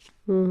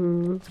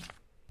 Mm-hmm.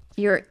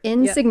 You're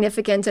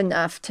insignificant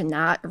enough to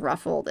not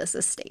ruffle this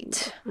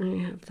estate. I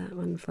have that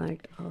one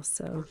flagged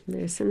also.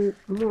 There's some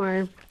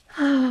more.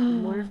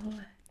 More.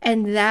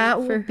 And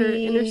that will be her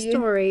inner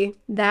story.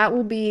 That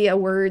will be a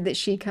word that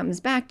she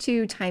comes back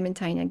to time and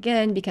time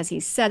again because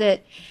he said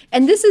it.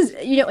 And this is,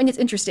 and it's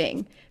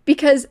interesting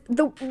because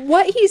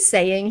what he's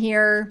saying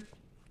here,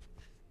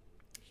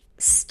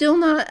 still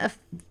not a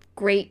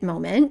great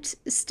moment,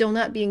 still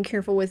not being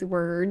careful with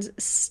words,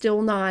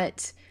 still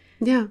not,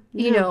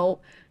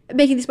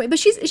 making this point, but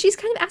she's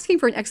kind of asking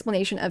for an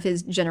explanation of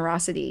his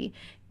generosity.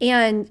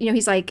 And,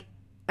 he's like,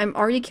 I'm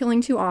already killing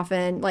too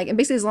often. Like, and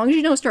basically, as long as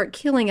you don't start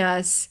killing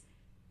us,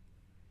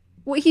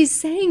 what he's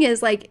saying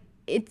is like,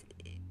 it's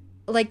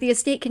like the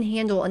estate can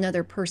handle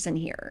another person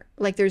here.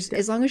 Like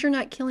as long as you're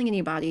not killing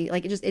anybody,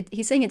 like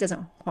he's saying it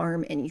doesn't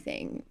harm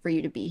anything for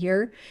you to be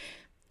here.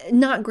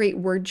 Not great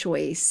word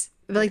choice,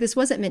 but like this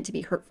wasn't meant to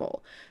be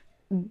hurtful,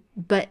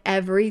 but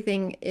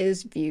everything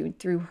is viewed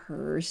through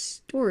her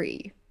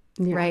story.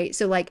 Yeah. Right.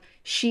 So like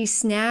she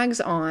snags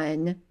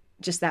on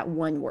just that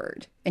one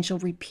word and she'll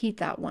repeat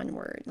that one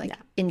word. Like,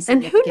 and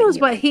who knows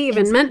what he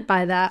even meant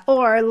by that,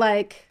 or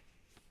like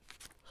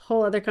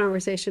whole other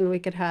conversation we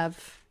could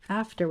have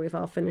after we've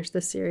all finished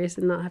this series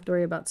and not have to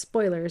worry about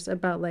spoilers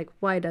about like,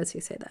 why does he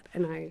say that?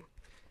 And I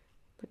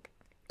like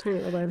tiny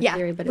little bit of a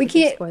theory, but we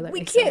can't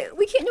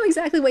know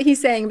exactly what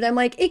he's saying, but I'm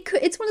like,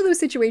 it's one of those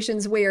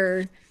situations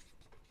where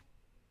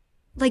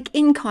like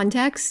in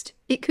context,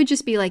 it could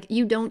just be like,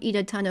 you don't eat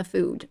a ton of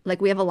food.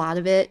 Like we have a lot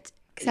of it.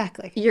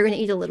 Exactly. You're going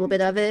to eat a little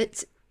bit of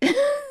it.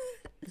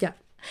 Yeah.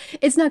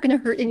 It's not going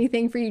to hurt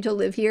anything for you to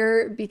live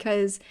here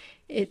because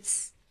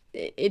it's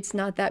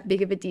not that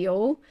big of a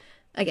deal.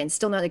 Again,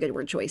 still not a good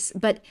word choice,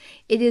 but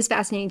it is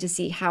fascinating to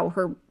see how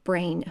her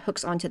brain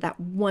hooks onto that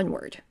one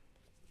word.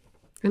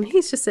 And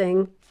he's just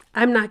saying,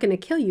 I'm not going to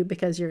kill you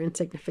because you're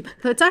insignificant.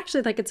 So it's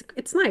actually like,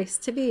 it's nice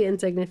to be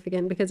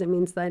insignificant because it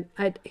means that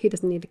he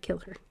doesn't need to kill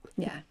her.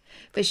 Yeah.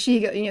 But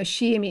she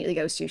immediately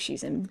goes to,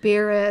 she's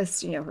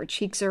embarrassed, her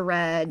cheeks are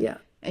red. Yeah.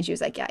 And she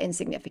was like, yeah,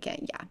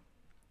 insignificant. Yeah.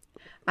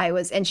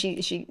 And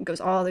she goes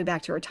all the way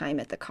back to her time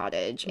at the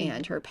cottage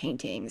and her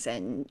paintings.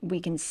 And we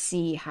can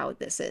see how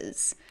this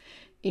is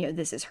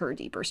her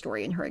deeper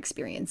story and her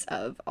experience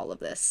of all of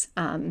this.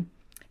 At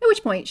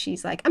which point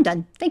she's like, I'm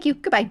done. Thank you.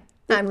 Goodbye.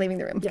 I'm leaving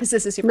the room because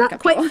this is super not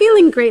comfortable. Quite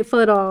feeling grateful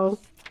at all.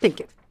 Thank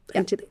you.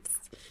 And she leaves.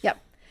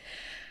 Yep.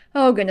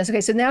 Oh goodness.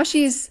 Okay. So now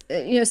she's,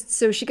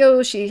 so she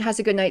goes, she has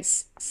a good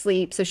night's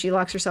sleep. So she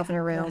locks herself in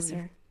her room.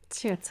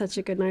 She had such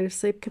a good night of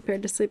sleep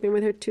compared to sleeping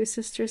with her two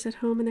sisters at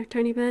home in their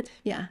tiny bed.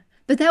 Yeah.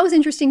 But that was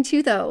interesting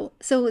too, though.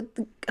 So,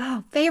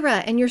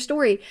 Feyre and your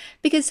story,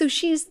 because so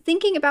she's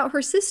thinking about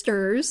her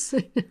sisters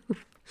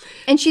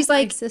and she's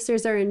like, my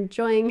sisters are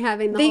enjoying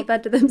having the whole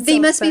bed to themselves. They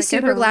must be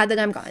super glad that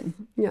I'm gone.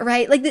 Yeah.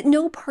 Right. Like that.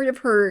 No part of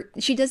her,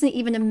 she doesn't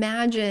even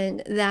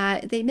imagine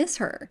that they miss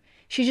her.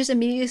 She just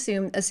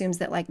immediately assumes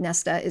that like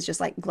Nesta is just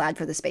like glad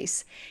for the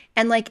space.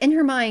 And like in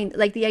her mind,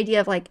 like the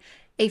idea of like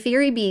a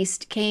fairy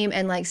beast came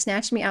and like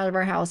snatched me out of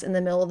our house in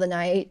the middle of the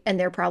night and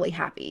they're probably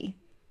happy.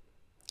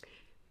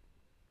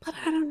 But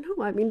I don't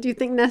know. I mean, do you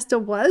think Nesta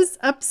was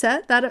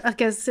upset? That I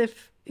guess I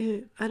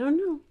don't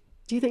know.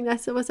 Do you think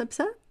Nesta was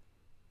upset?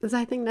 Because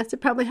I think Nesta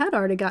probably had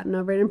already gotten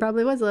over it and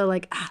probably was a little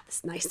like,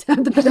 it's nice to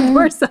have the bit of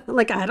horse.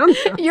 Like, I don't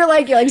know. You're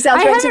like, sounds right to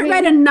me. I haven't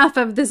read enough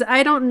of this.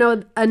 I don't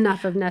know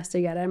enough of Nesta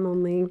yet. I'm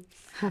only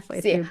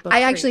halfway through book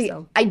three,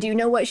 so. I do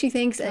know what she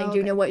thinks and I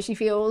do know what she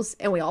feels,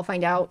 and we all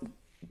find out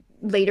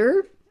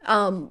later.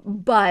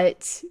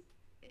 But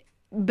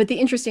the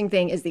interesting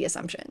thing is the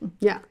assumption.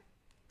 Yeah.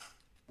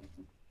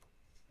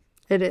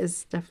 It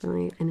is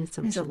definitely an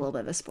assumption. It's a little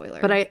bit of a spoiler.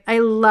 But I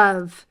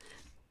love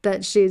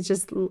that she's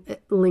just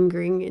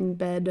lingering in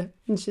bed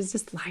and she's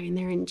just lying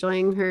there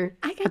enjoying her.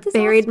 I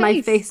buried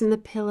my face in the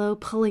pillow,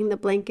 pulling the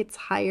blankets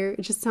higher.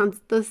 It just sounds,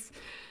 those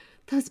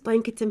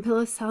blankets and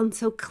pillows sound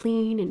so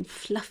clean and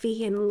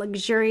fluffy and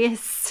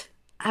luxurious.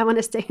 I want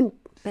to stay in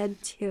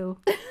bed too.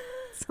 It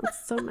sounds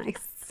so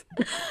nice.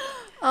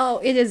 Oh,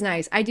 it is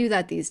nice. I do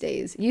that these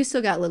days. You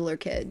still got littler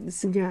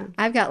kids. Yeah.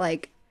 I've got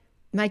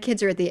my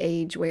kids are at the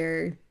age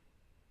where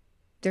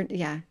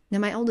Yeah. Now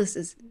my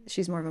oldest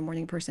she's more of a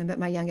morning person, but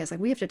my youngest, like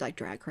we have to like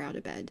drag her out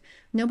of bed.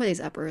 Nobody's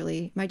up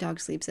early. My dog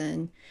sleeps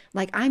in.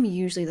 Like I'm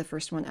usually the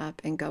first one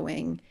up and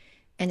going.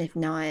 And if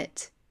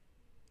not,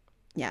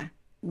 yeah.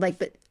 Like,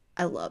 but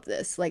I love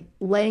this. Like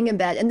laying in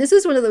bed. And this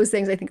is one of those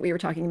things I think we were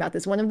talking about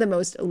this. One of the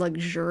most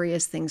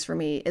luxurious things for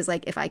me is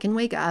like if I can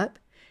wake up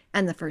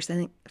and the first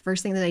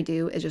thing that I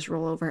do is just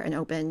roll over and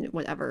open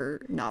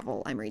whatever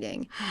novel I'm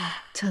reading.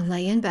 To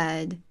lay in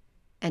bed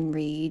and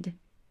read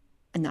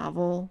a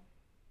novel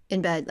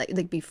in bed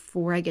like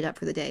before I get up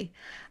for the day.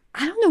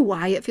 I don't know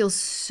why it feels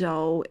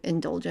so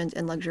indulgent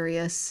and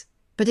luxurious,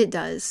 but it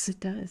does. It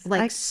does.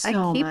 Like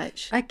so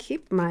much. I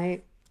keep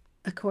my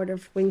A Quarter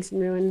of Wings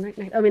and Ruin right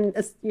night. I mean,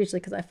 it's usually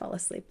because I fall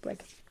asleep,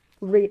 like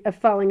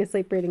falling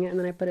asleep reading it, and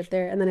then I put it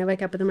there, and then I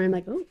wake up in the morning,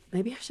 I'm like, oh,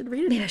 maybe I should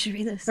read it. Maybe I should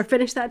read this or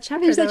finish that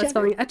chapter. I'm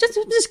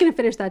just gonna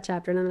finish that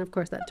chapter, and then of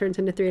course that turns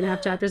into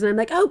 3.5 chapters, and I'm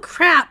like, oh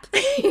crap!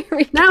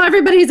 Now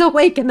everybody's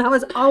awake, and that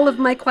was all of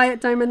my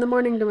quiet time in the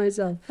morning to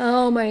myself.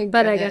 Oh my goodness!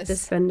 But I got to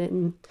spend it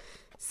in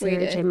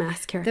Sarah J.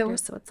 Maas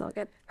characters, so it's all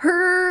good.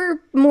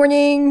 Her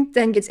morning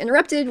then gets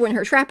interrupted when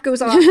her trap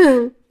goes off,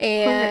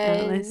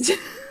 and.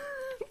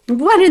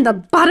 What in the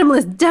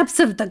bottomless depths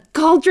of the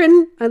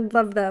cauldron? I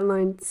love that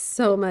line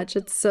so much.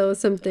 It's so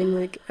something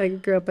like I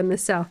grew up in the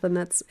South, and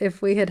that's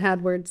if we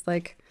had words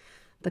like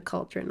the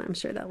cauldron, I'm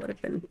sure that would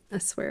have been a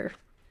swear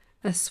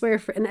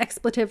for an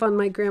expletive on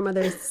my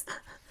grandmother's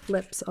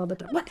lips all the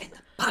time. What in the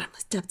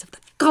bottomless depths of the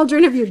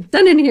cauldron have you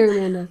done in here,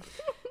 Amanda?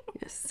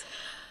 Yes.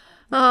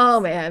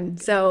 Oh man.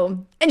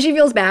 So, and she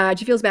feels bad.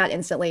 She feels bad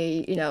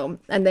instantly, you know,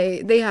 and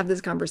they have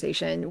this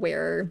conversation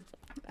where,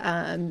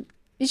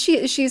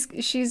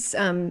 she's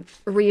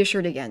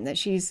reassured again that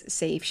she's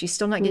safe. She's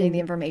still not getting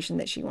the information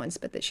that she wants,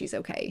 but that she's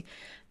okay.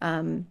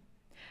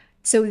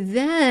 So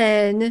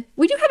then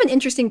we do have an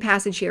interesting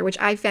passage here, which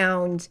I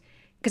found,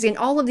 because in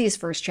all of these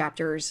first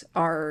chapters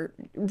are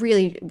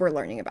really, we're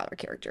learning about our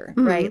character,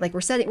 right? Like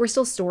we're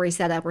still story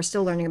set up. We're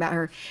still learning about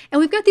her. And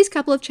we've got these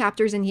couple of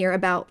chapters in here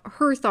about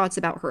her thoughts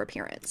about her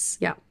appearance.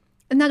 Yeah.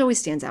 And that always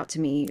stands out to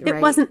me, right?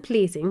 It wasn't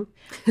pleasing.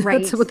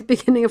 Right. That's at the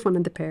beginning of one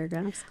of the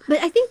paragraphs.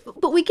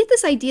 But we get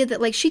this idea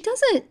that like she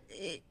doesn't,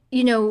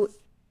 you know,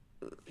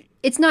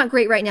 it's not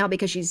great right now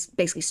because she's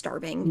basically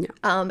starving.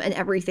 Yeah. And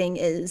everything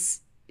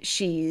is,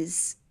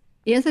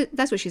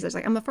 that's what she says.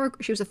 Like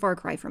she was a far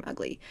cry from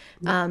ugly.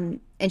 And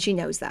she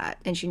knows that,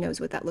 and she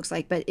knows what that looks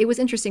like. But it was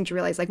interesting to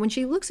realize, like when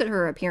she looks at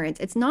her appearance,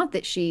 it's not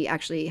that she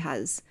actually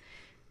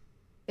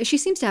she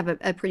seems to have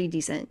a pretty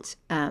decent,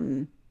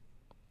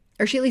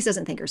 or she at least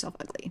doesn't think herself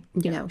ugly.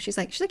 You know, she's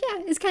like, yeah,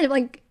 it's kind of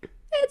like,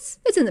 it's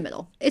in the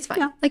middle. It's fine.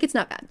 Yeah. Like, it's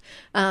not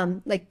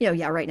bad. Like, you know,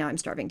 yeah, right now I'm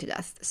starving to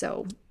death.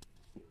 So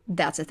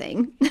that's a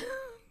thing.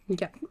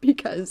 Yeah.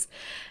 Because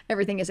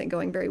everything isn't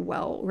going very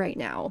well right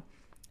now.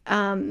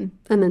 And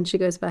then she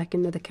goes back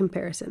into the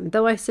comparison.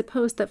 Though I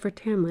suppose that for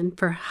Tamlin,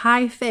 for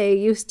high fae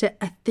used to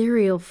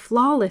ethereal,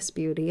 flawless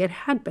beauty, it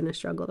had been a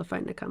struggle to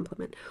find a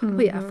compliment. Mm-hmm.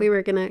 Well, yeah, if we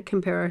were going to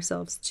compare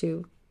ourselves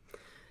to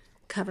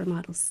cover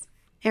models,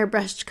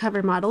 airbrushed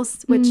cover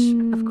models, which,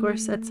 of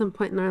course, at some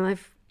point in our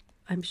life,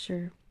 I'm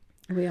sure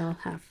we all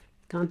have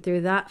gone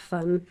through that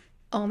fun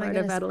part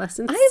of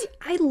adolescence.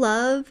 I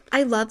love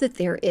that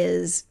there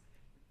is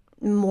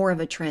more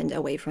of a trend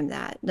away from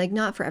that. Like,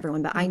 not for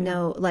everyone, but I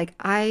know, like,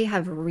 I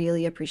have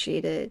really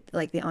appreciated,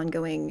 like, the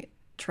ongoing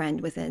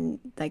trend within,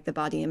 like, the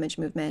body image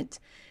movement,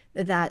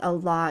 that a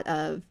lot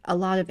of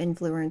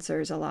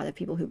influencers, a lot of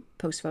people who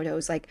post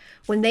photos, like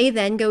when they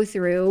then go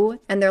through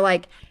and they're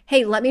like,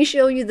 hey, let me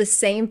show you the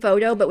same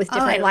photo but with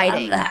different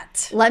lighting. Love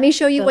that. Let me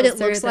show you what it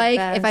looks like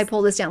if I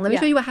pull this down. Let me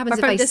show you what happens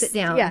if I sit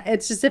down. Yeah,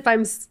 it's just if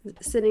I'm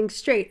sitting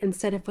straight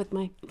instead of with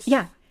my...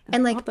 Yeah.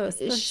 And like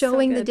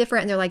showing the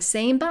different, and they're like,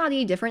 same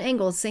body, different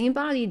angles, same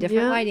body,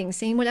 different lighting,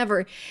 same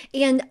whatever.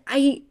 And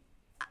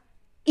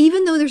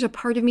even though there's a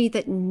part of me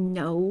that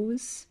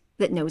knows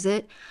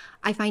it,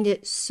 I find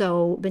it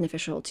so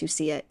beneficial to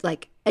see it.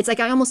 Like, it's like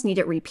I almost need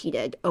it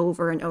repeated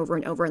over and over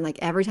and over. And like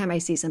every time I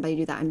see somebody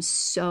do that, I'm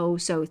so,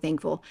 so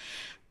thankful.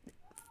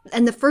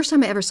 And the first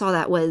time I ever saw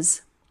that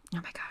was,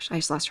 oh my gosh, I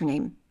just lost her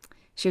name.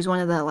 She was one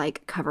of the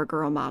like cover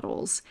girl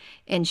models,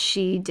 and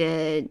she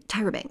did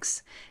Tyra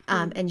Banks.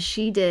 And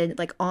she did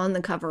like on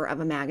the cover of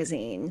a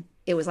magazine,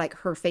 it was like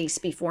her face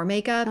before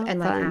makeup and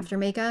like after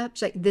makeup.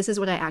 She's like, this is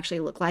what I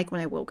actually look like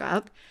when I woke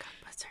up.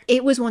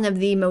 It was one of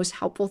the most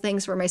helpful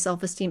things for my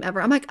self-esteem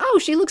ever. I'm like, oh,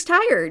 she looks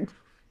tired.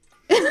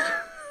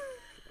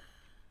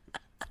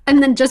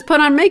 And then just put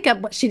on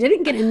makeup. She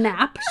didn't get a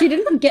nap. She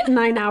didn't get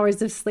 9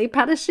 hours of sleep.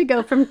 How does she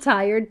go from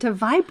tired to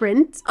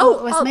vibrant? Oh,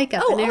 it was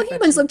makeup. All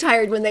humans look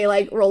tired when they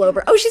like roll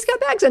over. Oh, she's got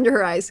bags under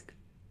her eyes.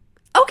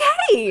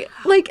 Okay.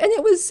 Like, and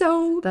it was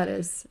so... That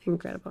is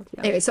incredible.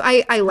 Yeah. Anyway, so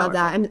I love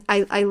that.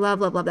 I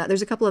love that.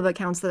 There's a couple of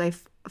accounts that I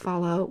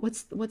follow.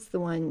 What's the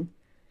one?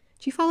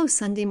 Do you follow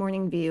Sunday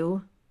Morning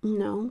View?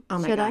 No. Oh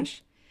my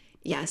gosh.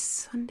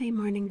 Yes. Sunday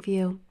Morning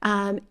View.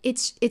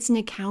 It's an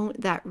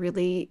account that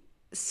really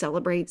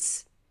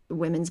celebrates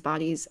women's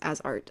bodies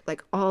as art,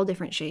 like all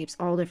different shapes,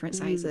 all different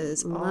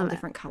sizes, all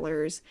different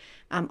colors,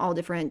 all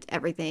different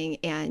everything.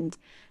 And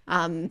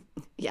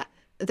yeah,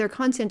 their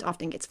content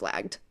often gets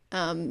flagged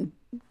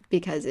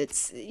because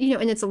it's, you know,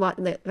 and it's a lot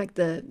like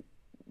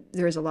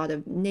there's a lot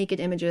of naked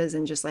images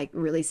and just like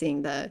really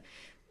seeing the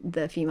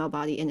female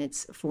body in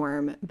its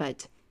form,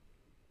 but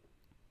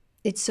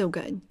it's so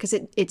good because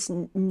it's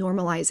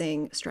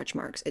normalizing stretch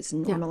marks, it's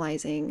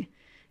normalizing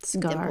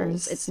scars,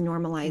 dimples, it's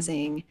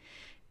normalizing,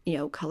 you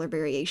know, color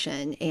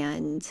variation,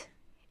 and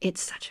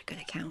it's such a good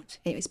account.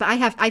 Anyways, but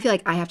I feel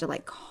like I have to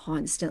like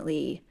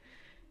constantly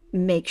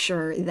make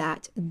sure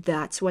that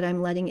that's what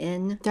I'm letting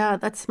in. Yeah,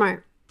 that's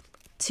smart.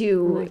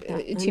 To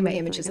my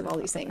images of all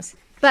these things.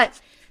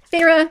 But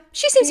Farrah,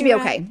 she seems to be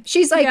okay.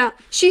 She's like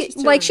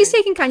she's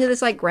taking kind of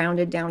this like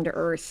grounded, down to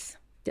earth.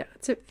 Yeah,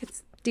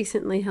 it's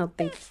decently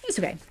healthy. It's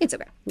okay. It's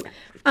okay.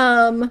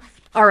 Yeah.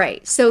 All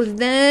right. So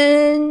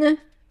then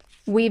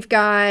we've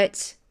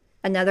got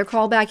another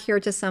callback here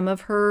to some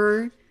of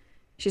her.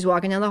 She's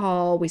walking down the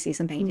hall. We see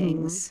some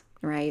paintings,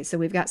 right? So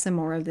we've got some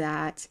more of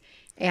that,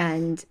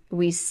 and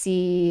we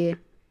see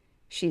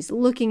she's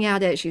looking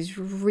at it. She's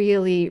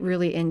really,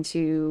 really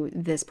into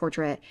this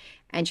portrait,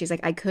 and she's like,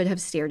 I could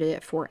have stared at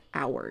it for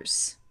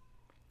hours.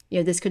 You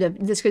know, this could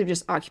have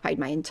just occupied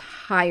my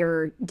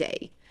entire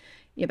day.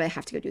 Yeah, but I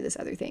have to go do this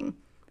other thing.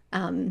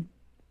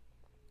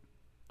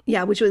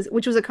 Yeah, which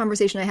was a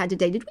conversation I had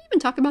today. Did we even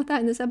talk about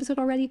that in this episode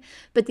already?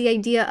 But the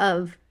idea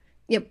of,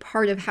 you know,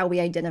 part of how we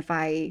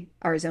identify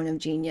our zone of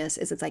genius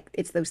is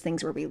it's those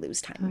things where we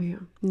lose time. Oh yeah,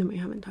 no, we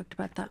haven't talked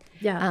about that.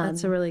 Yeah,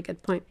 that's a really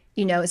good point.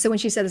 You know, so when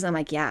she said this, I'm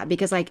like, yeah,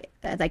 because like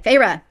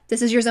Farrah,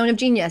 this is your zone of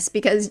genius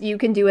because you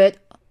can do it.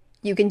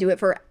 You can do it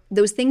for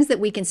those things that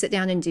we can sit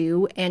down and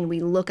do, and we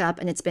look up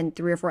and it's been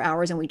 3 or 4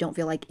 hours and we don't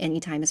feel like any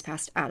time has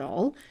passed at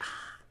all.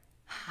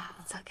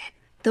 That's so good.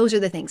 Those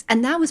are the things.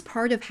 And that was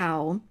part of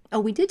how,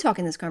 we did talk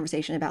in this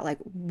conversation about like,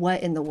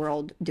 what in the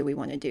world do we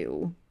want to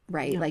do?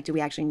 Right? Yeah. Like, do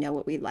we actually know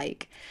what we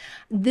like?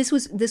 This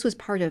was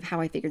part of how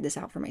I figured this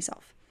out for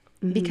myself.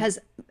 Mm-hmm. Because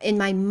in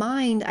my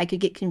mind, I could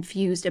get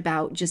confused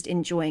about just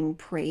enjoying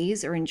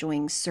praise or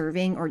enjoying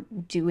serving or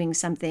doing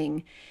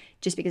something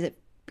just because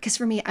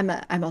for me,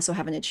 I'm also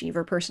have an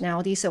achiever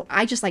personality. So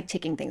I just like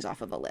ticking things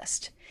off of a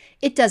list.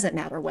 It doesn't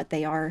matter what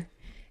they are.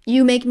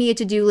 You make me a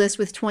to-do list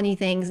with 20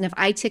 things, and if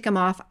I tick them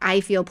off,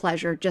 I feel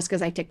pleasure just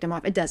because I ticked them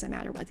off. It doesn't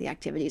matter what the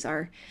activities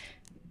are.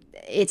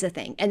 It's a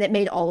thing. And it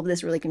made all of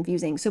this really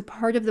confusing. So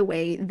part of the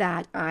way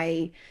that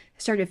I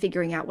started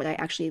figuring out what I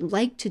actually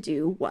like to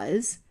do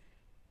was,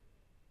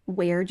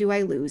 where do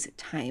I lose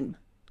time?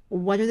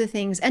 What are the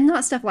things, and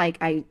not stuff like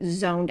I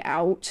zoned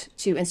out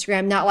to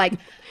Instagram, not like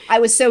I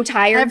was so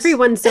tired.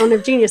 Everyone's zone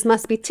of genius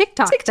must be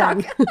TikTok.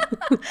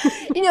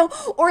 You know,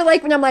 or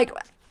like when I'm like,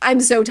 I'm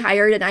so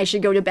tired and I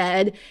should go to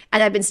bed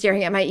and I've been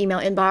staring at my email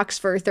inbox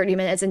for 30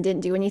 minutes and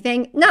didn't do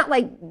anything. Not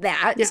like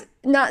that,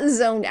 not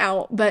zoned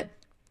out, but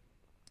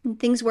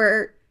things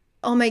where,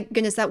 oh my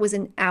goodness, that was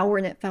an hour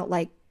and it felt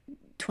like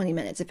 20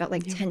 minutes. It felt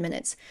like 10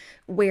 minutes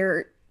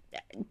where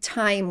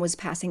time was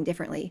passing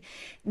differently.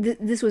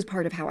 This was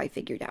part of how I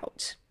figured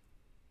out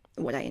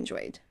what I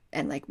enjoyed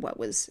and like what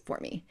was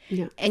for me.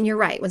 Yeah. And you're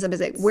right. When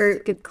somebody's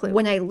like,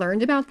 when I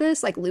learned about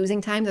this, like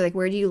losing time, they're like,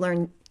 where do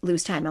you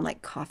lose time? I'm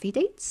like, coffee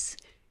dates?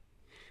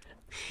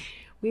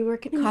 We were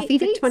going to meet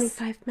for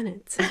 25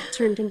 minutes. It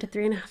turned into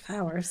 3.5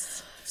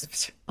 hours.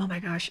 Oh my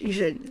gosh. You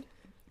should,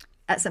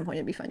 at some point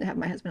it'd be fun to have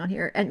my husband on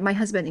here. And my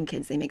husband and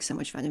kids, they make so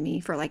much fun of me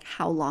for like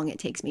how long it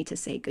takes me to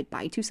say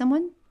goodbye to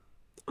someone.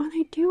 Oh,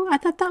 they do? I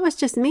thought that was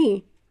just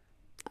me.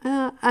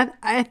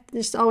 I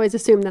just always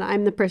assume that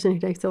I'm the person who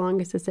takes the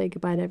longest to say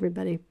goodbye to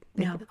everybody.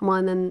 No. Well,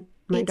 and then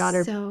my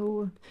daughter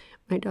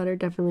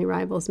definitely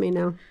rivals me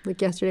now.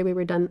 Like yesterday we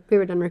were done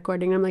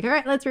recording. I'm like, all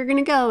right, we're going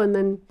to go. And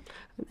then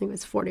I think it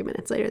was 40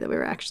 minutes later that we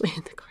were actually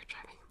in the car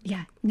driving.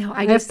 Yeah. No,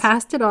 I have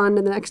passed it on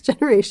to the next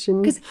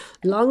generation.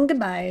 Long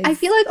goodbyes. I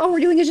feel like all we're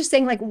doing is just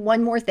saying like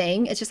one more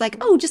thing. It's just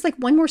like, just like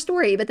one more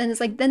story. But then it's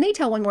like, then they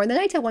tell one more, then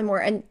I tell one more.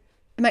 And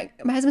my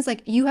husband's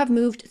like, you have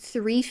moved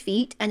 3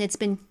 feet and it's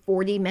been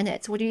 40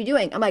 minutes. What are you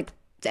doing? I'm like,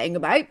 saying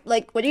goodbye.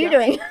 Like, what are you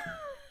doing?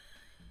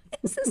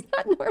 Is this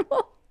not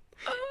normal?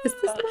 Is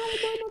this not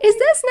normal? Is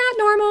this not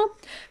normal?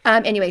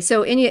 Anyway,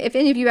 so if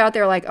any of you out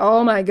there are like,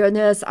 oh my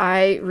goodness,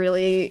 I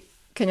really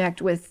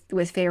connect with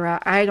Farrah.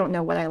 I don't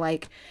know what I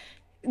like.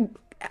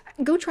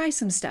 Go try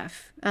some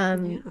stuff.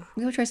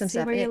 Go try some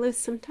stuff. Where you lose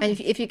some time. And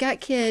if you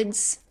got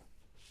kids,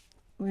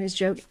 we always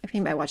joke, if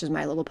anybody watches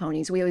My Little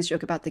Ponies, we always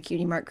joke about the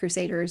Cutie Mark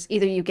Crusaders.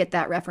 Either you get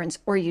that reference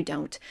or you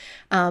don't.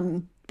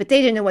 But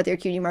they didn't know what their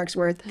cutie marks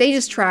were. They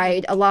just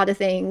tried a lot of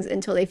things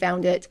until they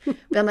found it.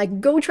 But I'm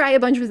like, go try a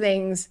bunch of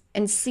things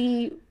and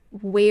see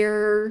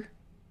where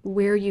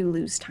you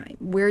lose time.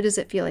 Where does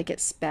it feel like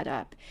it's sped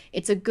up?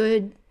 It's a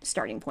good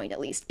starting point, at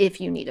least, if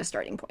you need a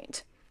starting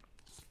point.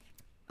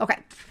 Okay.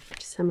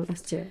 Some of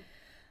us do.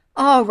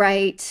 All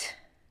right.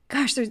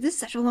 Gosh, this is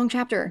such a long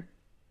chapter.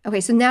 Okay,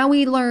 so now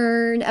we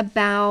learn that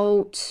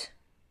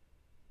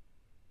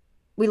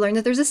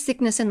there's a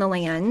sickness in the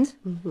land.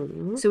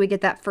 Mm-hmm. So we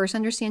get that first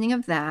understanding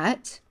of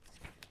that.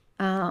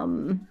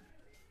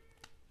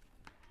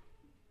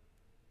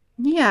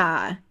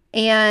 Yeah.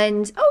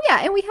 And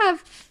and we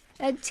have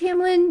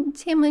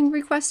Tamlin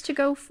request to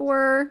go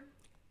for.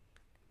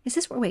 Is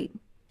this wait?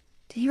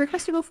 Did he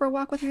request to go for a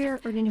walk with her,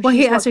 or did Well,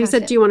 he asked her. He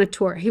said, "Do you want a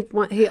tour?" He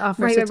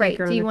offers to take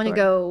her on a tour. Do you want to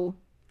go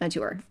on a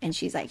tour? And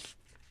she's like,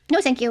 "No,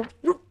 thank you."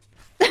 Do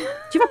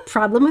you have a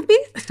problem with me?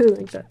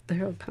 Like that, the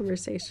whole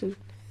conversation.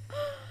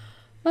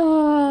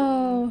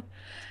 Oh.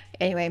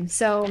 Anyway,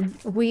 so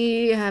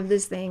we have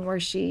this thing where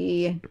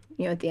she,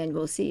 at the end,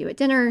 we'll see you at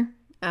dinner.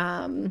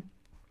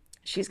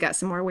 She's got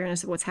some more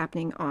awareness of what's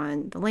happening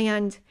on the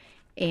land,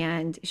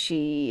 and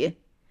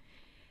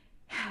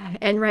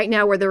right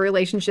now where the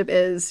relationship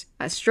is,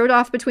 I strode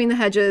off between the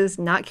hedges,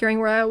 not caring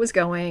where I was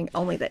going,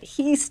 only that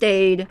he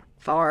stayed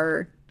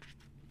far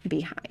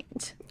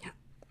behind. Yeah.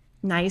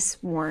 Nice,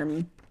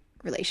 warm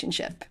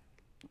relationship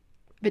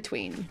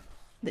between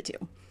the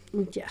two.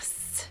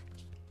 Yes.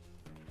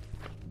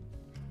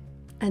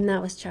 And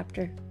that was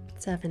chapter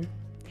 7.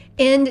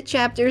 End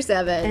chapter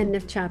 7. End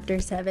of chapter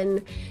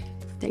 7.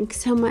 Thanks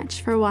so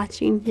much for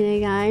watching today,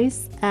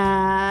 guys.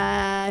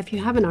 If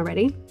you haven't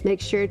already,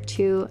 make sure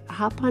to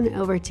hop on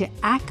over to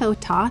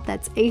ACOTA,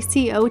 that's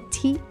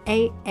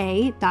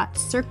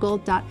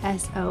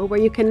ACOTAA.circle.so, where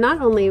you can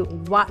not only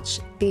watch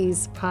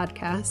these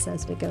podcasts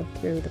as we go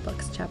through the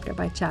books chapter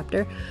by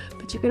chapter,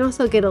 but you can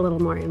also get a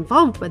little more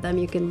involved with them.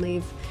 You can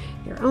leave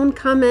your own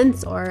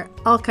comments or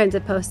all kinds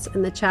of posts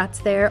in the chats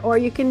there, or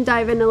you can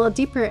dive in a little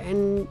deeper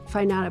and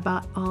find out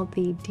about all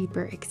the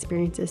deeper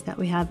experiences that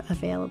we have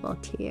available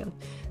to you.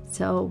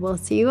 So we'll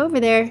see you over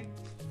there.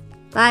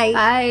 Bye.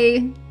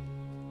 Bye.